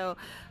well. So,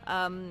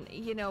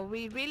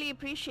 we really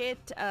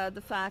appreciate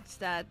the fact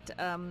that,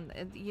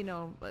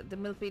 the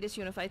Milpitas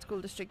Unified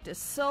School District is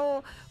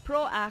so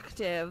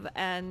proactive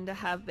and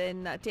have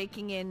been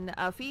taking in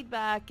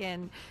feedback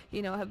and,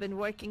 have been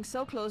working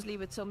so closely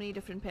with so many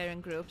different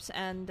parent groups.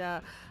 And,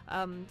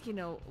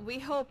 we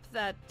hope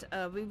that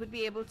we would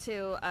be able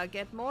to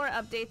get more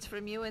updates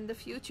from you in the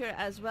future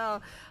as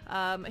well.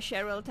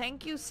 Cheryl,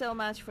 thank you so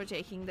much for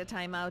taking the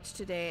time out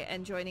today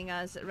and joining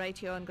us right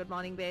here on Good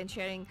Morning Bay and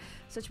sharing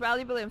such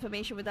valuable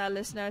information with our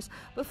listeners.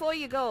 Before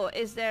you go,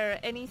 is there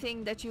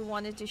anything that you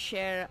wanted to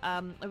share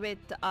with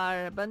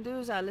our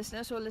bandhus, our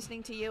listeners who are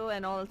listening to you,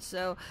 and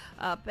also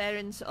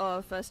parents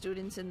of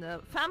students in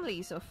the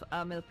families of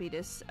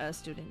Milpitas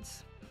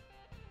students?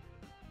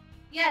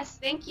 Yes,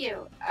 thank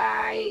you.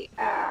 I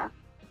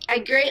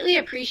greatly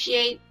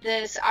appreciate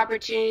this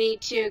opportunity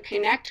to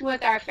connect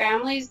with our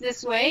families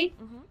this way.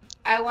 Mm-hmm.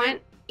 I want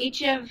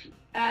each of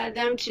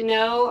them to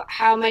know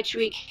how much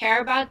we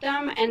care about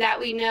them, and that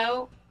we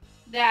know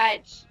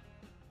that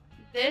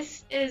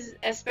this is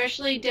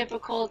especially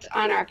difficult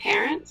on our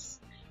parents,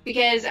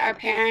 because our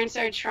parents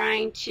are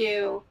trying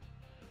to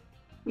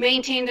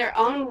maintain their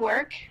own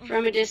work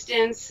from a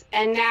distance,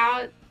 and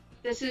now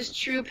this is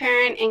true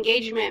parent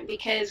engagement,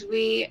 because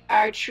we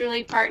are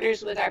truly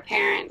partners with our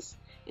parents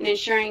in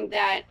ensuring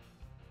that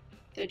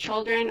the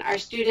children, our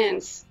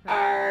students,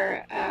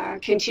 are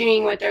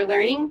continuing what they're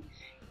learning.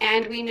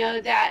 And we know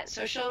that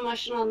social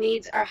emotional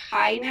needs are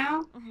high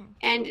now. Mm-hmm.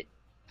 And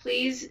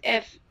please,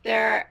 if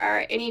there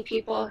are any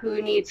people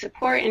who need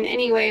support in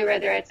any way,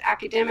 whether it's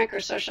academic or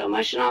social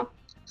emotional,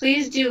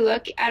 please do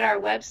look at our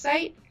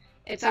website.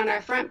 It's on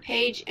our front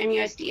page,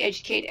 MUSD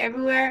Educate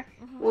Everywhere.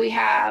 Mm-hmm. We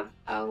have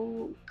a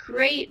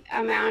great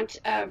amount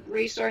of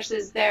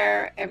resources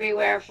there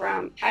everywhere,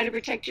 from how to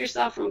protect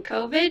yourself from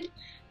COVID,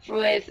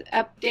 with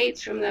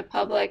updates from the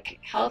public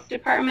health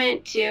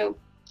department, to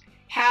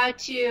how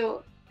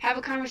to have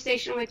a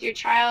conversation with your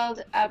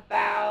child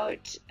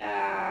about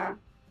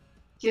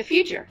the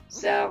future.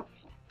 So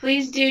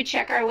please do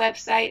check our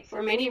website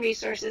for many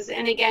resources.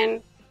 And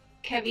again,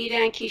 Kavita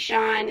and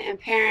Kishan and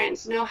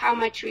parents, know how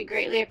much we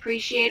greatly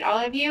appreciate all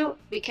of you,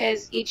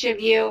 because each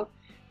of you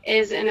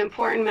is an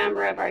important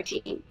member of our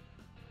team.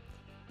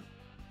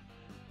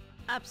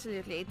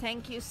 Absolutely.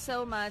 Thank you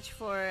so much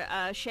for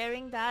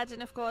sharing that.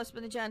 And of course,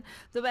 Banujan,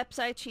 the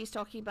website she's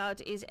talking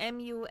about is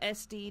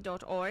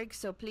musd.org.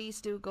 So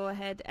please do go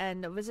ahead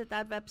and visit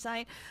that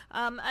website.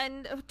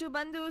 And to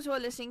bandhus who are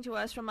listening to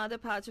us from other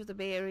parts of the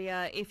Bay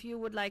Area, if you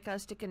would like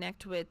us to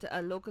connect with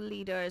local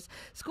leaders,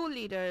 school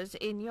leaders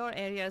in your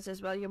areas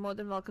as well, you're more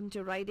than welcome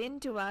to write in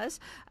to us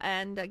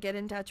and get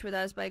in touch with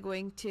us by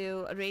going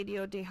to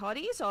Radio Day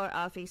Hotties or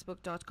our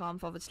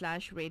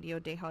facebook.com/Radio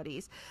Day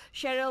Hotties.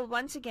 Cheryl,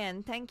 once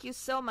again, thank you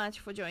so much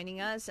for joining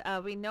us.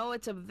 We know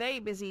it's a very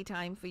busy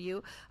time for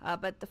you,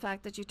 but the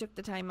fact that you took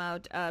the time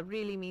out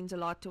really means a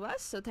lot to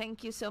us. So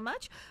thank you so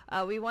much.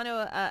 We want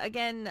to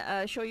again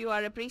show you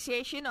our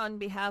appreciation on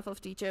behalf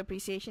of Teacher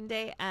Appreciation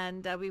Day,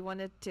 and we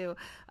wanted to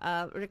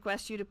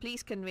request you to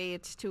please convey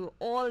it to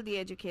all the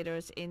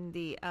educators in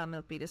the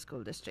Milpitas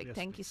School District. Yes,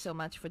 thank you so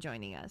much for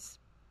joining us.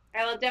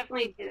 I will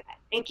definitely do that.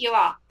 Thank you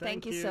all.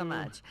 Thank you so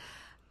much.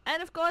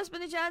 And of course,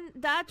 Banujan,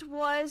 that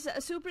was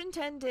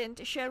Superintendent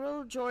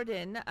Cheryl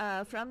Jordan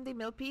from the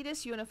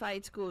Milpitas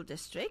Unified School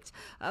District,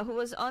 who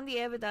was on the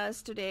air with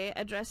us today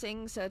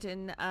addressing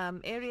certain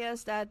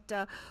areas that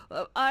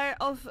are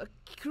of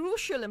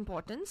crucial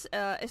importance,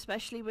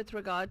 especially with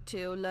regard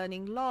to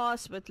learning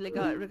loss, with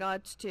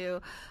regards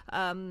to,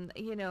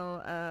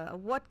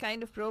 what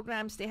kind of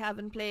programs they have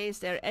in place,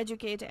 their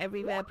Educate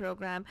Everywhere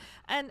program.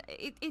 And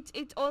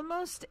it's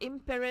almost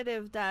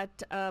imperative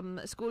that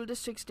school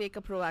districts take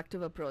a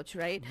proactive approach.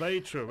 Right?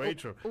 Very true, very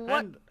true.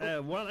 What I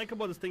like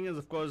about this thing is,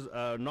 of course,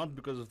 not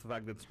because of the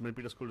fact that it's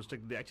Milpitas School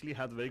District, they actually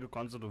have the very good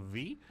concept of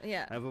we.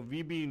 Yeah. And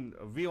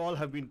we all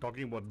have been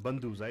talking about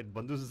bandhus, right?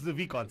 Bandhus is the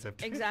we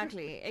concept.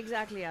 Exactly,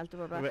 Alto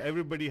Baba. Where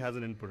everybody has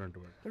an input into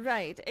it.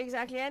 Right,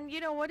 exactly. And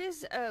what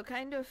is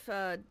kind of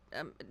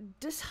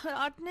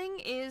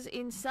disheartening is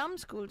in some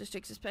school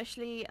districts,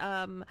 especially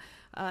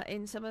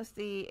in some of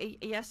the,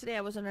 yesterday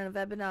I was on a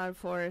webinar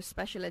for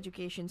special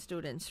education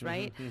students,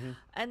 right? Mm-hmm, mm-hmm.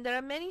 And there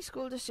are many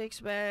school districts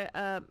where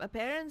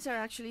parents are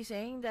actually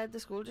saying that the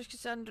school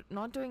districts are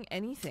not doing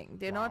anything.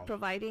 They're not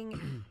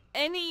providing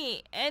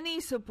any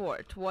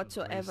support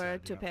whatsoever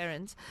to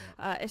parents,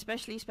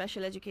 especially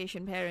special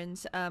education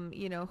parents,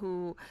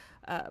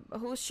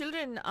 whose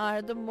children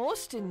are the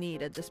most in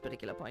need at this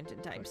particular point in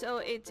time. So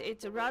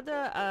it's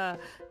rather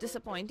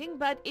disappointing.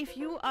 But if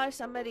you are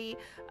somebody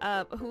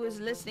who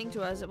is listening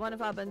to us, one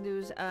of our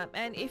bandhus,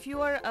 and if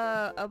you are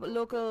a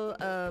local,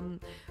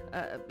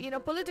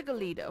 political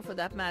leader for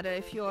that matter,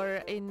 if you're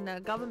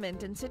in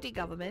government and city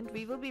government,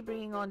 we will be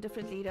bringing on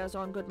different leaders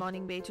on Good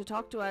Morning Bay to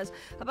talk to us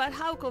about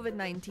how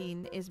COVID-19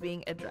 COVID-19 is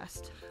being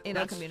addressed in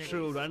our communities.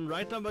 That's true. And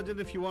right now, Bajit,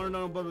 if you want to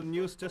know about the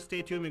news, just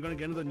stay tuned. We're going to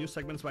get into the news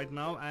segments right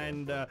now.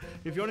 And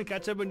if you want to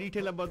catch up in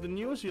detail about the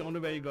news, you know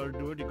where you got to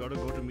do it. You got to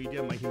go to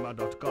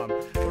MediaMahima.com.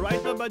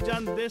 Right now,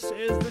 Bajan, this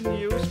is the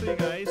news for you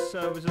guys,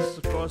 which is,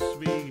 of course,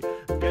 we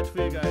get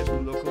for you guys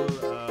from local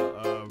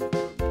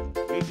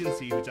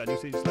agency, which are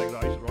news agencies like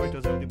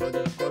Reuters and everything. But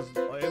of course,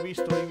 every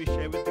story we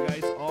share with you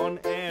guys on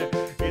air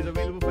is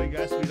available for you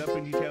guys to read up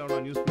in detail on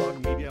our news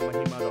blog,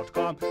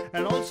 MediaMahima.com.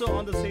 And also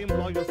on the same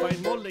blog, you'll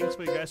find more links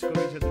for you guys to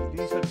go read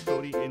the research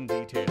story in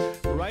detail.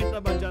 Right now,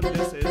 Bajan,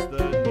 this is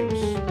the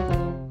news.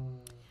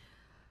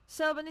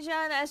 So,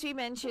 Banajan, as we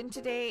mentioned,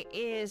 today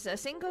is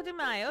Cinco de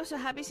Mayo. So,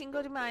 happy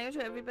Cinco de Mayo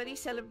to everybody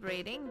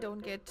celebrating.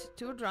 Don't get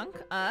too drunk.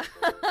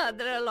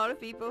 There are a lot of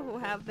people who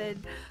have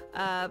been,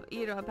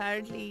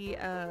 apparently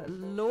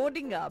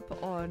loading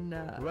up on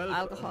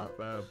alcohol.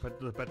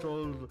 The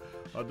petrol,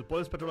 the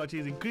police petrol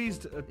actually is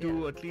increased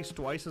to at least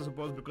twice, I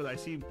suppose, because I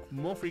see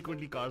more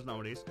frequently cars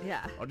nowadays.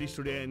 Yeah. At least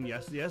today, and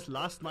yes,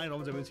 last night I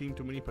was even seeing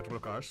too many petrol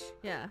cars.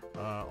 Yeah.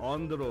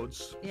 On the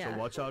roads. Yeah. So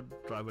watch out,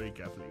 drive very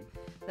carefully.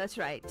 That's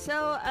right.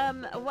 So,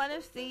 one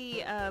of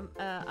the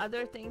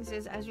other things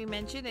is, as we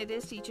mentioned, it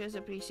is Teachers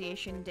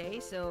Appreciation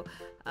Day. So,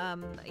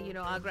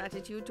 our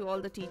gratitude to all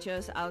the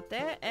teachers out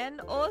there.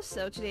 And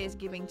also, today is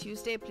Giving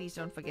Tuesday. Please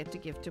don't forget to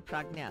give to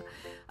Pragna.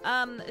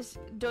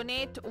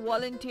 Donate,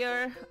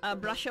 volunteer,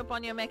 brush up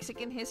on your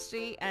Mexican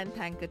history, and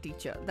thank a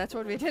teacher. That's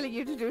what we're telling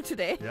you to do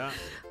today. Yeah.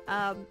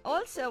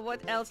 Also,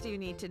 what else do you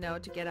need to know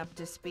to get up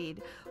to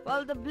speed?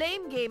 Well, the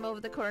blame game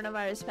over the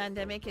coronavirus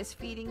pandemic is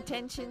feeding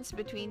tensions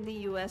between the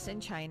US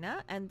and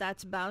China, and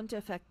that's bound to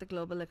affect the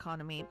global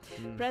economy.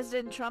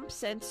 President Trump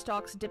sent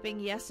stocks dipping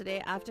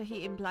yesterday after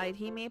he implied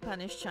he may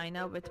punish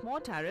China with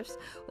more tariffs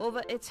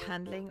over its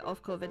handling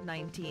of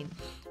COVID-19.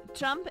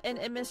 Trump and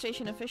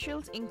administration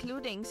officials,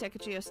 including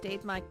Secretary of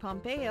State Mike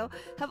Pompeo,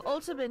 have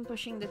also been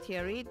pushing the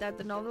theory that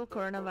the novel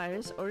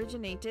coronavirus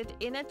originated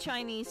in a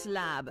Chinese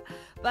lab.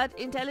 But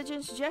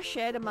intelligence just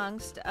shared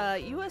amongst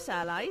US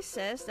allies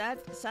says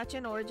that such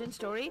an origin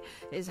story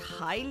is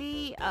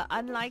highly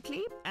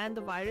unlikely, and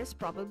the virus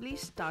probably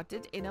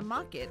started in a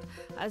market,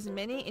 as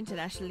many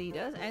international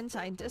leaders and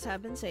scientists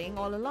have been saying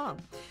all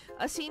along.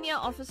 A senior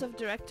Office of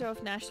Director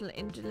of National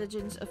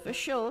Intelligence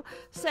official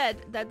said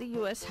that the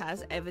US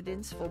has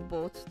evidence for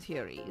both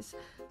theories.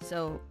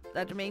 So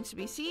that remains to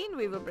be seen.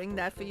 We will bring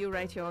that for you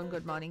right here on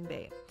Good Morning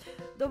Bay.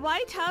 The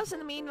White House, in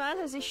the meanwhile,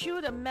 has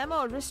issued a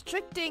memo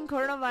restricting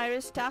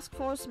coronavirus task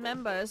force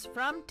members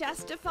from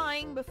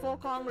testifying before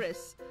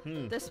Congress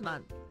this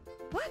month.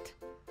 What?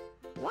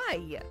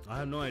 Why? I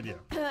have no idea.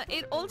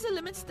 It also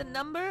limits the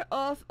number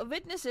of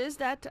witnesses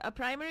that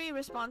primary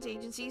response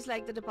agencies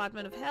like the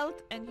Department of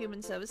Health and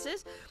Human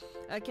Services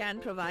can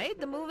provide.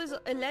 The move is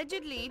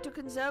allegedly to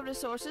conserve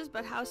resources,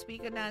 but House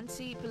Speaker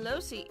Nancy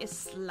Pelosi is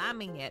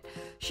slamming it.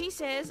 She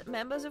says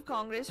members of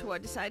Congress who are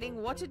deciding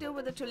what to do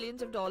with the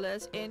trillions of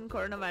dollars in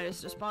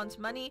coronavirus response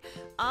money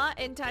are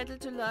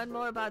entitled to learn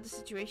more about the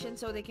situation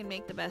so they can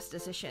make the best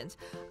decisions.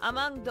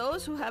 Among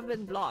those who have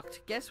been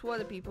blocked, guess who are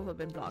the people who have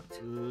been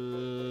blocked?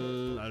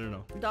 I don't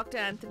know. Dr.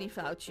 Anthony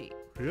Fauci.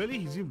 Really?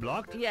 He's been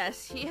blocked?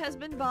 Yes, he has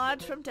been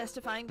barred from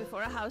testifying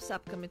before a House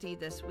subcommittee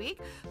this week.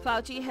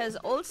 Fauci has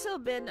also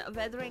been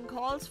weathering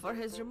calls for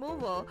his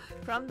removal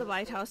from the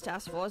White House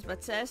task force,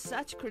 but says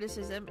such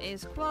criticism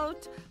is,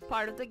 quote,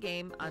 part of the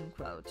game,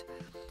 unquote.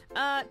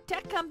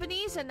 Tech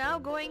companies are now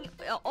going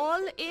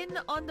all in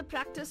on the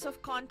practice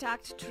of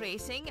contact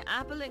tracing.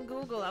 Apple and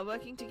Google are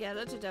working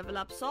together to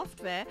develop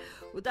software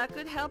that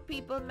could help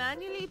people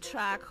manually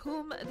track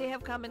whom they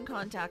have come in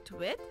contact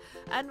with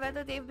and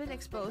whether they've been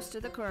exposed to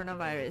the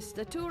coronavirus.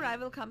 The two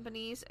rival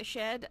companies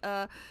shared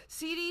a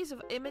series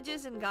of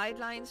images and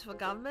guidelines for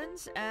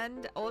governments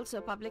and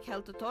also public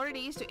health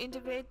authorities to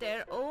integrate with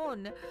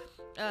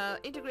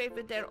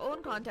their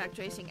own contact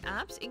tracing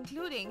apps,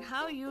 including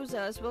how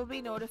users will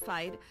be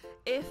notified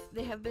if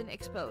they have been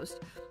exposed.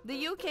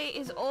 The UK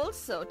is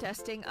also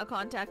testing a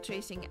contact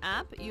tracing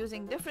app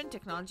using different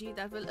technology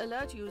that will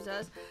alert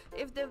users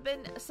if they've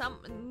been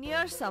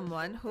near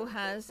someone who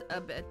has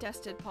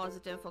tested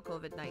positive for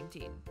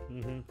COVID-19.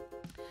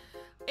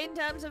 In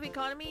terms of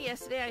economy,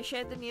 yesterday I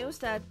shared the news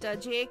that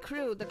J.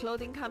 Crew, the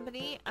clothing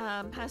company,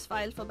 has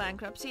filed for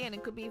bankruptcy, and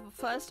it could be the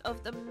first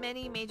of the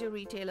many major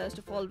retailers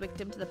to fall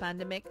victim to the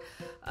pandemic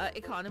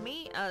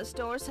economy.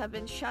 Stores have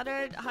been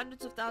shuttered,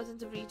 hundreds of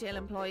thousands of retail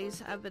employees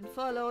have been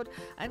furloughed,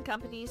 and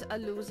companies are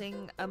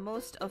losing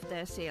most of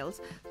their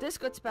sales. This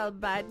could spell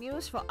bad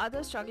news for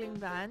other struggling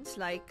brands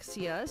like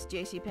Sears,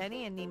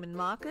 JCPenney, and Neiman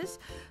Marcus.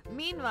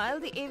 Meanwhile,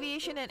 the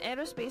aviation and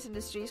aerospace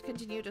industries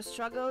continue to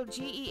struggle.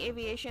 GE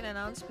Aviation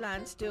announced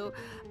plans to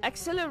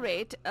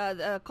accelerate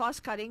the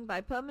cost cutting by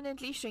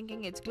permanently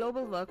shrinking its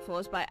global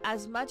workforce by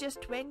as much as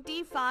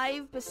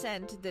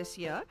 25% this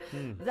year.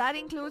 That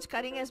includes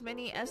cutting as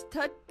many as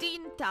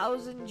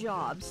 13,000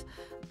 jobs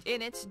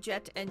in its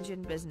jet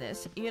engine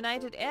business.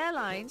 United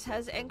Airlines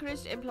has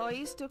encouraged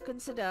employees to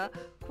consider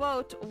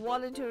quote,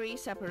 voluntary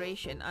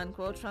separation,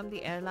 unquote, from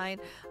the airline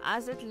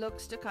as it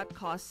looks to cut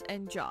costs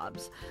and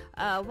jobs.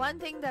 One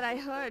thing that I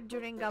heard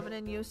during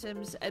Governor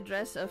Newsom's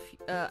address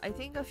I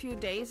think a few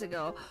days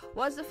ago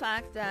was the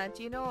fact that,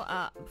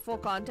 for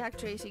contact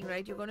tracing,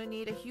 right, you're going to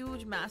need a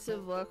huge,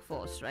 massive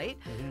workforce, right?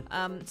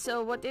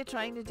 So what they're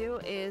trying to do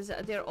is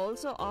they're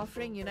also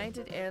offering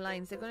United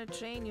Airlines, they're going to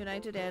train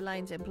United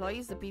Airlines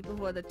employees, the people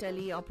who are the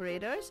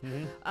teleoperators,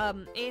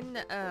 in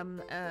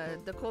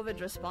the COVID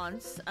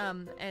response,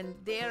 and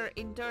they're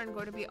in turn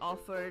going to be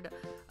offered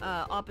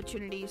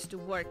opportunities to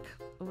work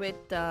with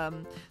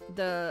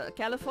the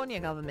California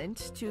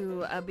government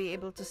to be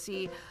able to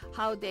see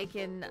how they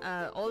can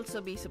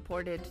also be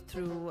supported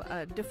through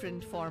a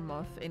different form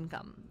of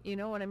income. You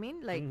know what I mean?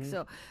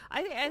 So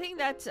I think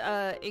that's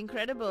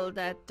incredible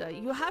that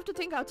you have to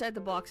think outside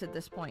the box at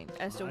this point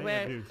as to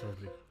where. Agree,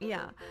 totally.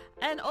 Yeah.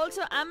 And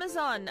also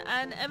Amazon.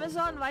 An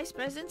Amazon vice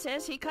president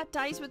says he cut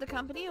ties with the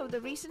company over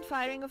the recent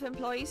firing of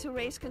employees who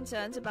raised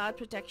concerns about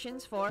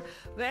protections for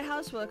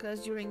warehouse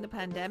workers during the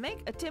pandemic.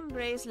 Tim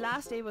Bray's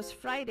last day was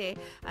Friday,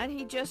 and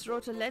he just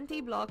wrote a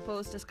lengthy blog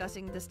post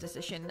discussing this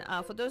decision.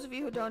 For those of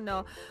you who don't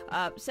know,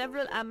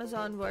 several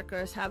Amazon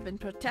workers have been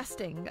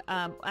protesting.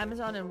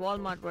 Amazon and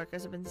Walmart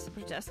workers have been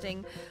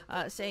protesting,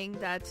 saying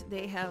that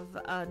they have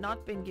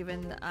not been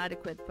given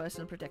adequate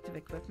personal protective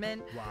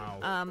equipment.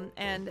 Wow.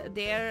 And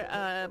their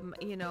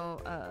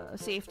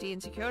safety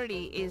and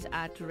security is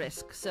at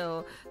risk.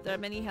 So there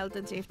are many health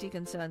and safety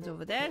concerns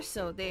over there.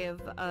 So they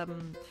have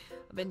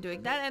been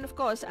doing that. And of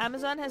course,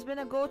 Amazon has been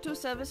a go-to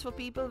service for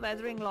people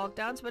weathering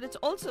lockdowns, but it's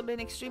also been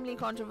extremely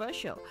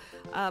controversial.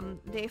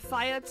 They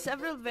fired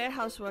several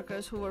warehouse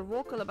workers who were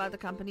vocal about the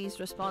company's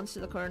response to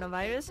the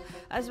coronavirus,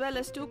 as well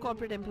as 2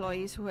 corporate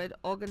employees who had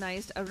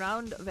organized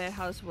around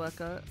warehouse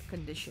worker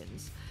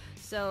conditions.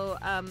 So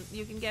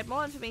you can get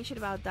more information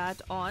about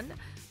that on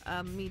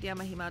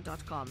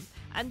MediaMahima.com.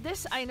 And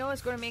this, I know,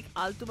 is going to make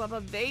Altu Baba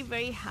very,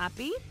 very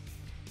happy.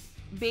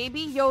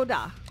 Baby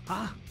Yoda.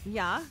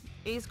 Yeah,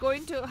 is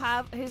going to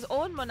have his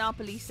own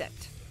Monopoly set.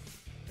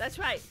 That's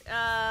right.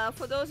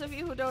 For those of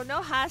you who don't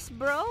know,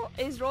 Hasbro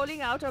is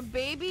rolling out a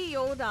Baby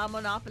Yoda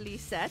Monopoly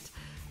set.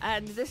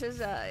 And this is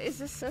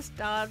this a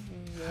Star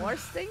Wars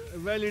thing?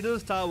 Well, it is a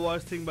Star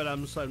Wars thing, but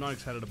I'm not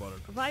excited about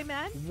it. Why,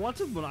 man?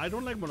 I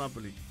don't like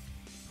Monopoly.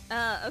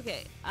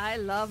 Okay, I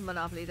love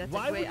Monopoly. That's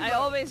Why a great. would you I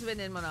always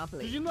win in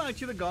Monopoly. Did you know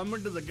actually the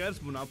government is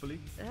against Monopoly?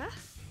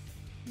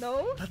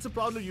 No? That's the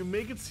problem. You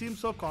make it seem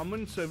so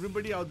common, so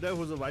everybody out there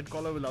who's a white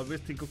collar will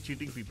always think of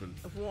cheating people.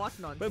 What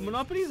nonsense? But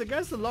Monopoly is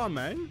against the law,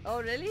 man. Oh,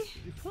 really?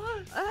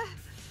 What?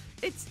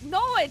 It's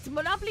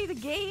Monopoly the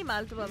game,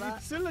 Altu Baba.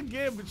 It's still a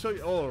game. So,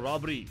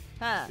 robbery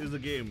is the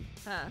game.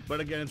 But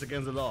again, it's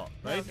against the law,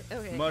 right?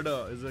 Okay.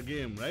 Murder is a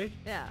game, right?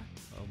 Yeah.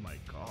 Oh my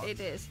God.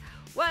 It is.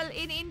 Well,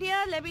 in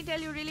India, let me tell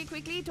you really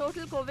quickly,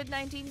 total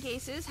COVID-19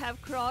 cases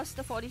have crossed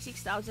the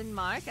 46,000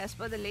 mark as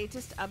per the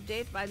latest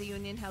update by the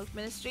Union Health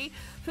Ministry.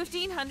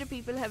 1,500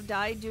 people have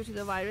died due to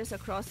the virus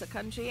across the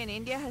country, and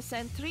India has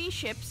sent 3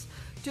 ships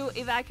to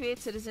evacuate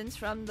citizens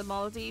from the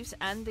Maldives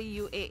and the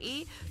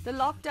UAE. The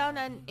lockdown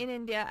in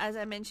India, as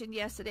I mentioned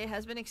yesterday,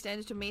 has been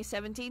extended to May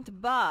 17th,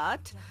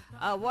 but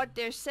what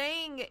they're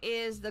saying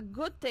is the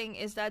good thing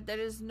is that there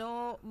is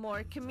no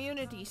more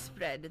community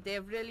spread.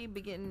 They've really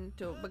begun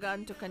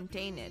to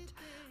contain it.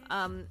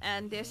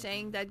 And they're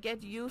saying that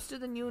get used to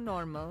the new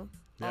normal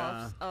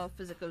of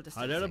physical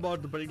distancing. I read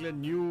about the particular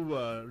new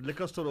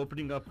liquor store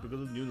opening up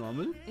because of the new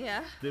normal.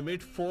 Yeah. They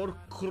made 4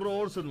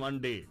 crores in one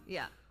day.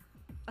 Yeah.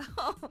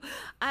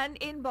 And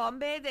in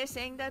Bombay, they're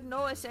saying that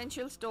no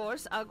essential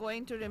stores are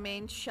going to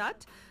remain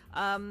shut.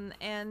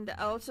 And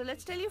also,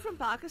 let's tell you from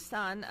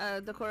Pakistan,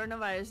 the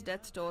coronavirus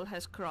death toll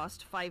has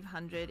crossed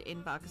 500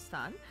 in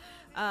Pakistan.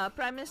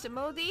 Prime Minister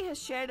Modi has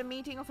chaired a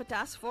meeting of a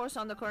task force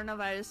on the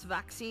coronavirus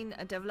vaccine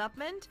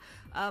development.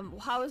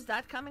 How is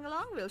that coming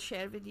along? We'll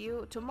share with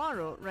you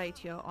tomorrow right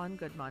here on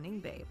Good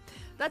Morning Bay.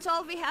 That's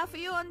all we have for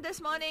you on this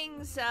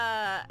morning's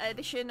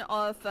edition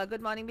of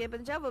Good Morning Bay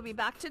Punjab. We'll be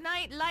back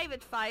tonight live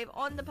at 5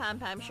 on the Pam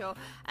Pam Show.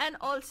 And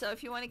also,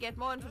 if you want to get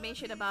more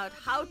information about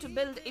how to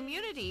build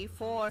immunity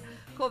for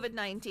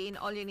COVID-19,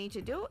 all you need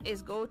to do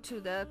is go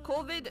to the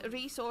COVID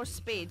resource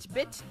page,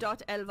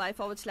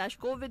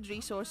 bit.ly/COVID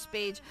resource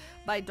page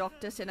by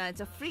Dr. Sinha.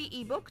 It's a free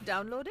ebook.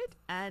 Download it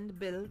and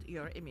build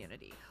your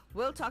immunity.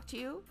 We'll talk to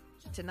you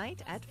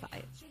tonight at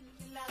 5.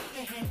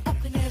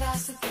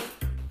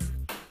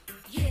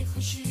 ये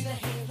खुशी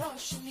रहे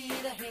रोशनी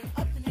रहे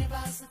अपने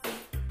वास्ते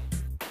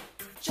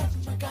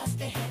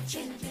जगमगाते हैं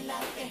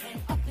झिलमिलाते हैं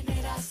अपने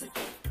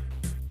रास्ते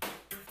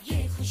ये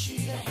खुशी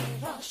रहे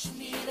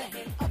रोशनी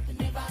रहे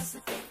अपने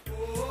वास्ते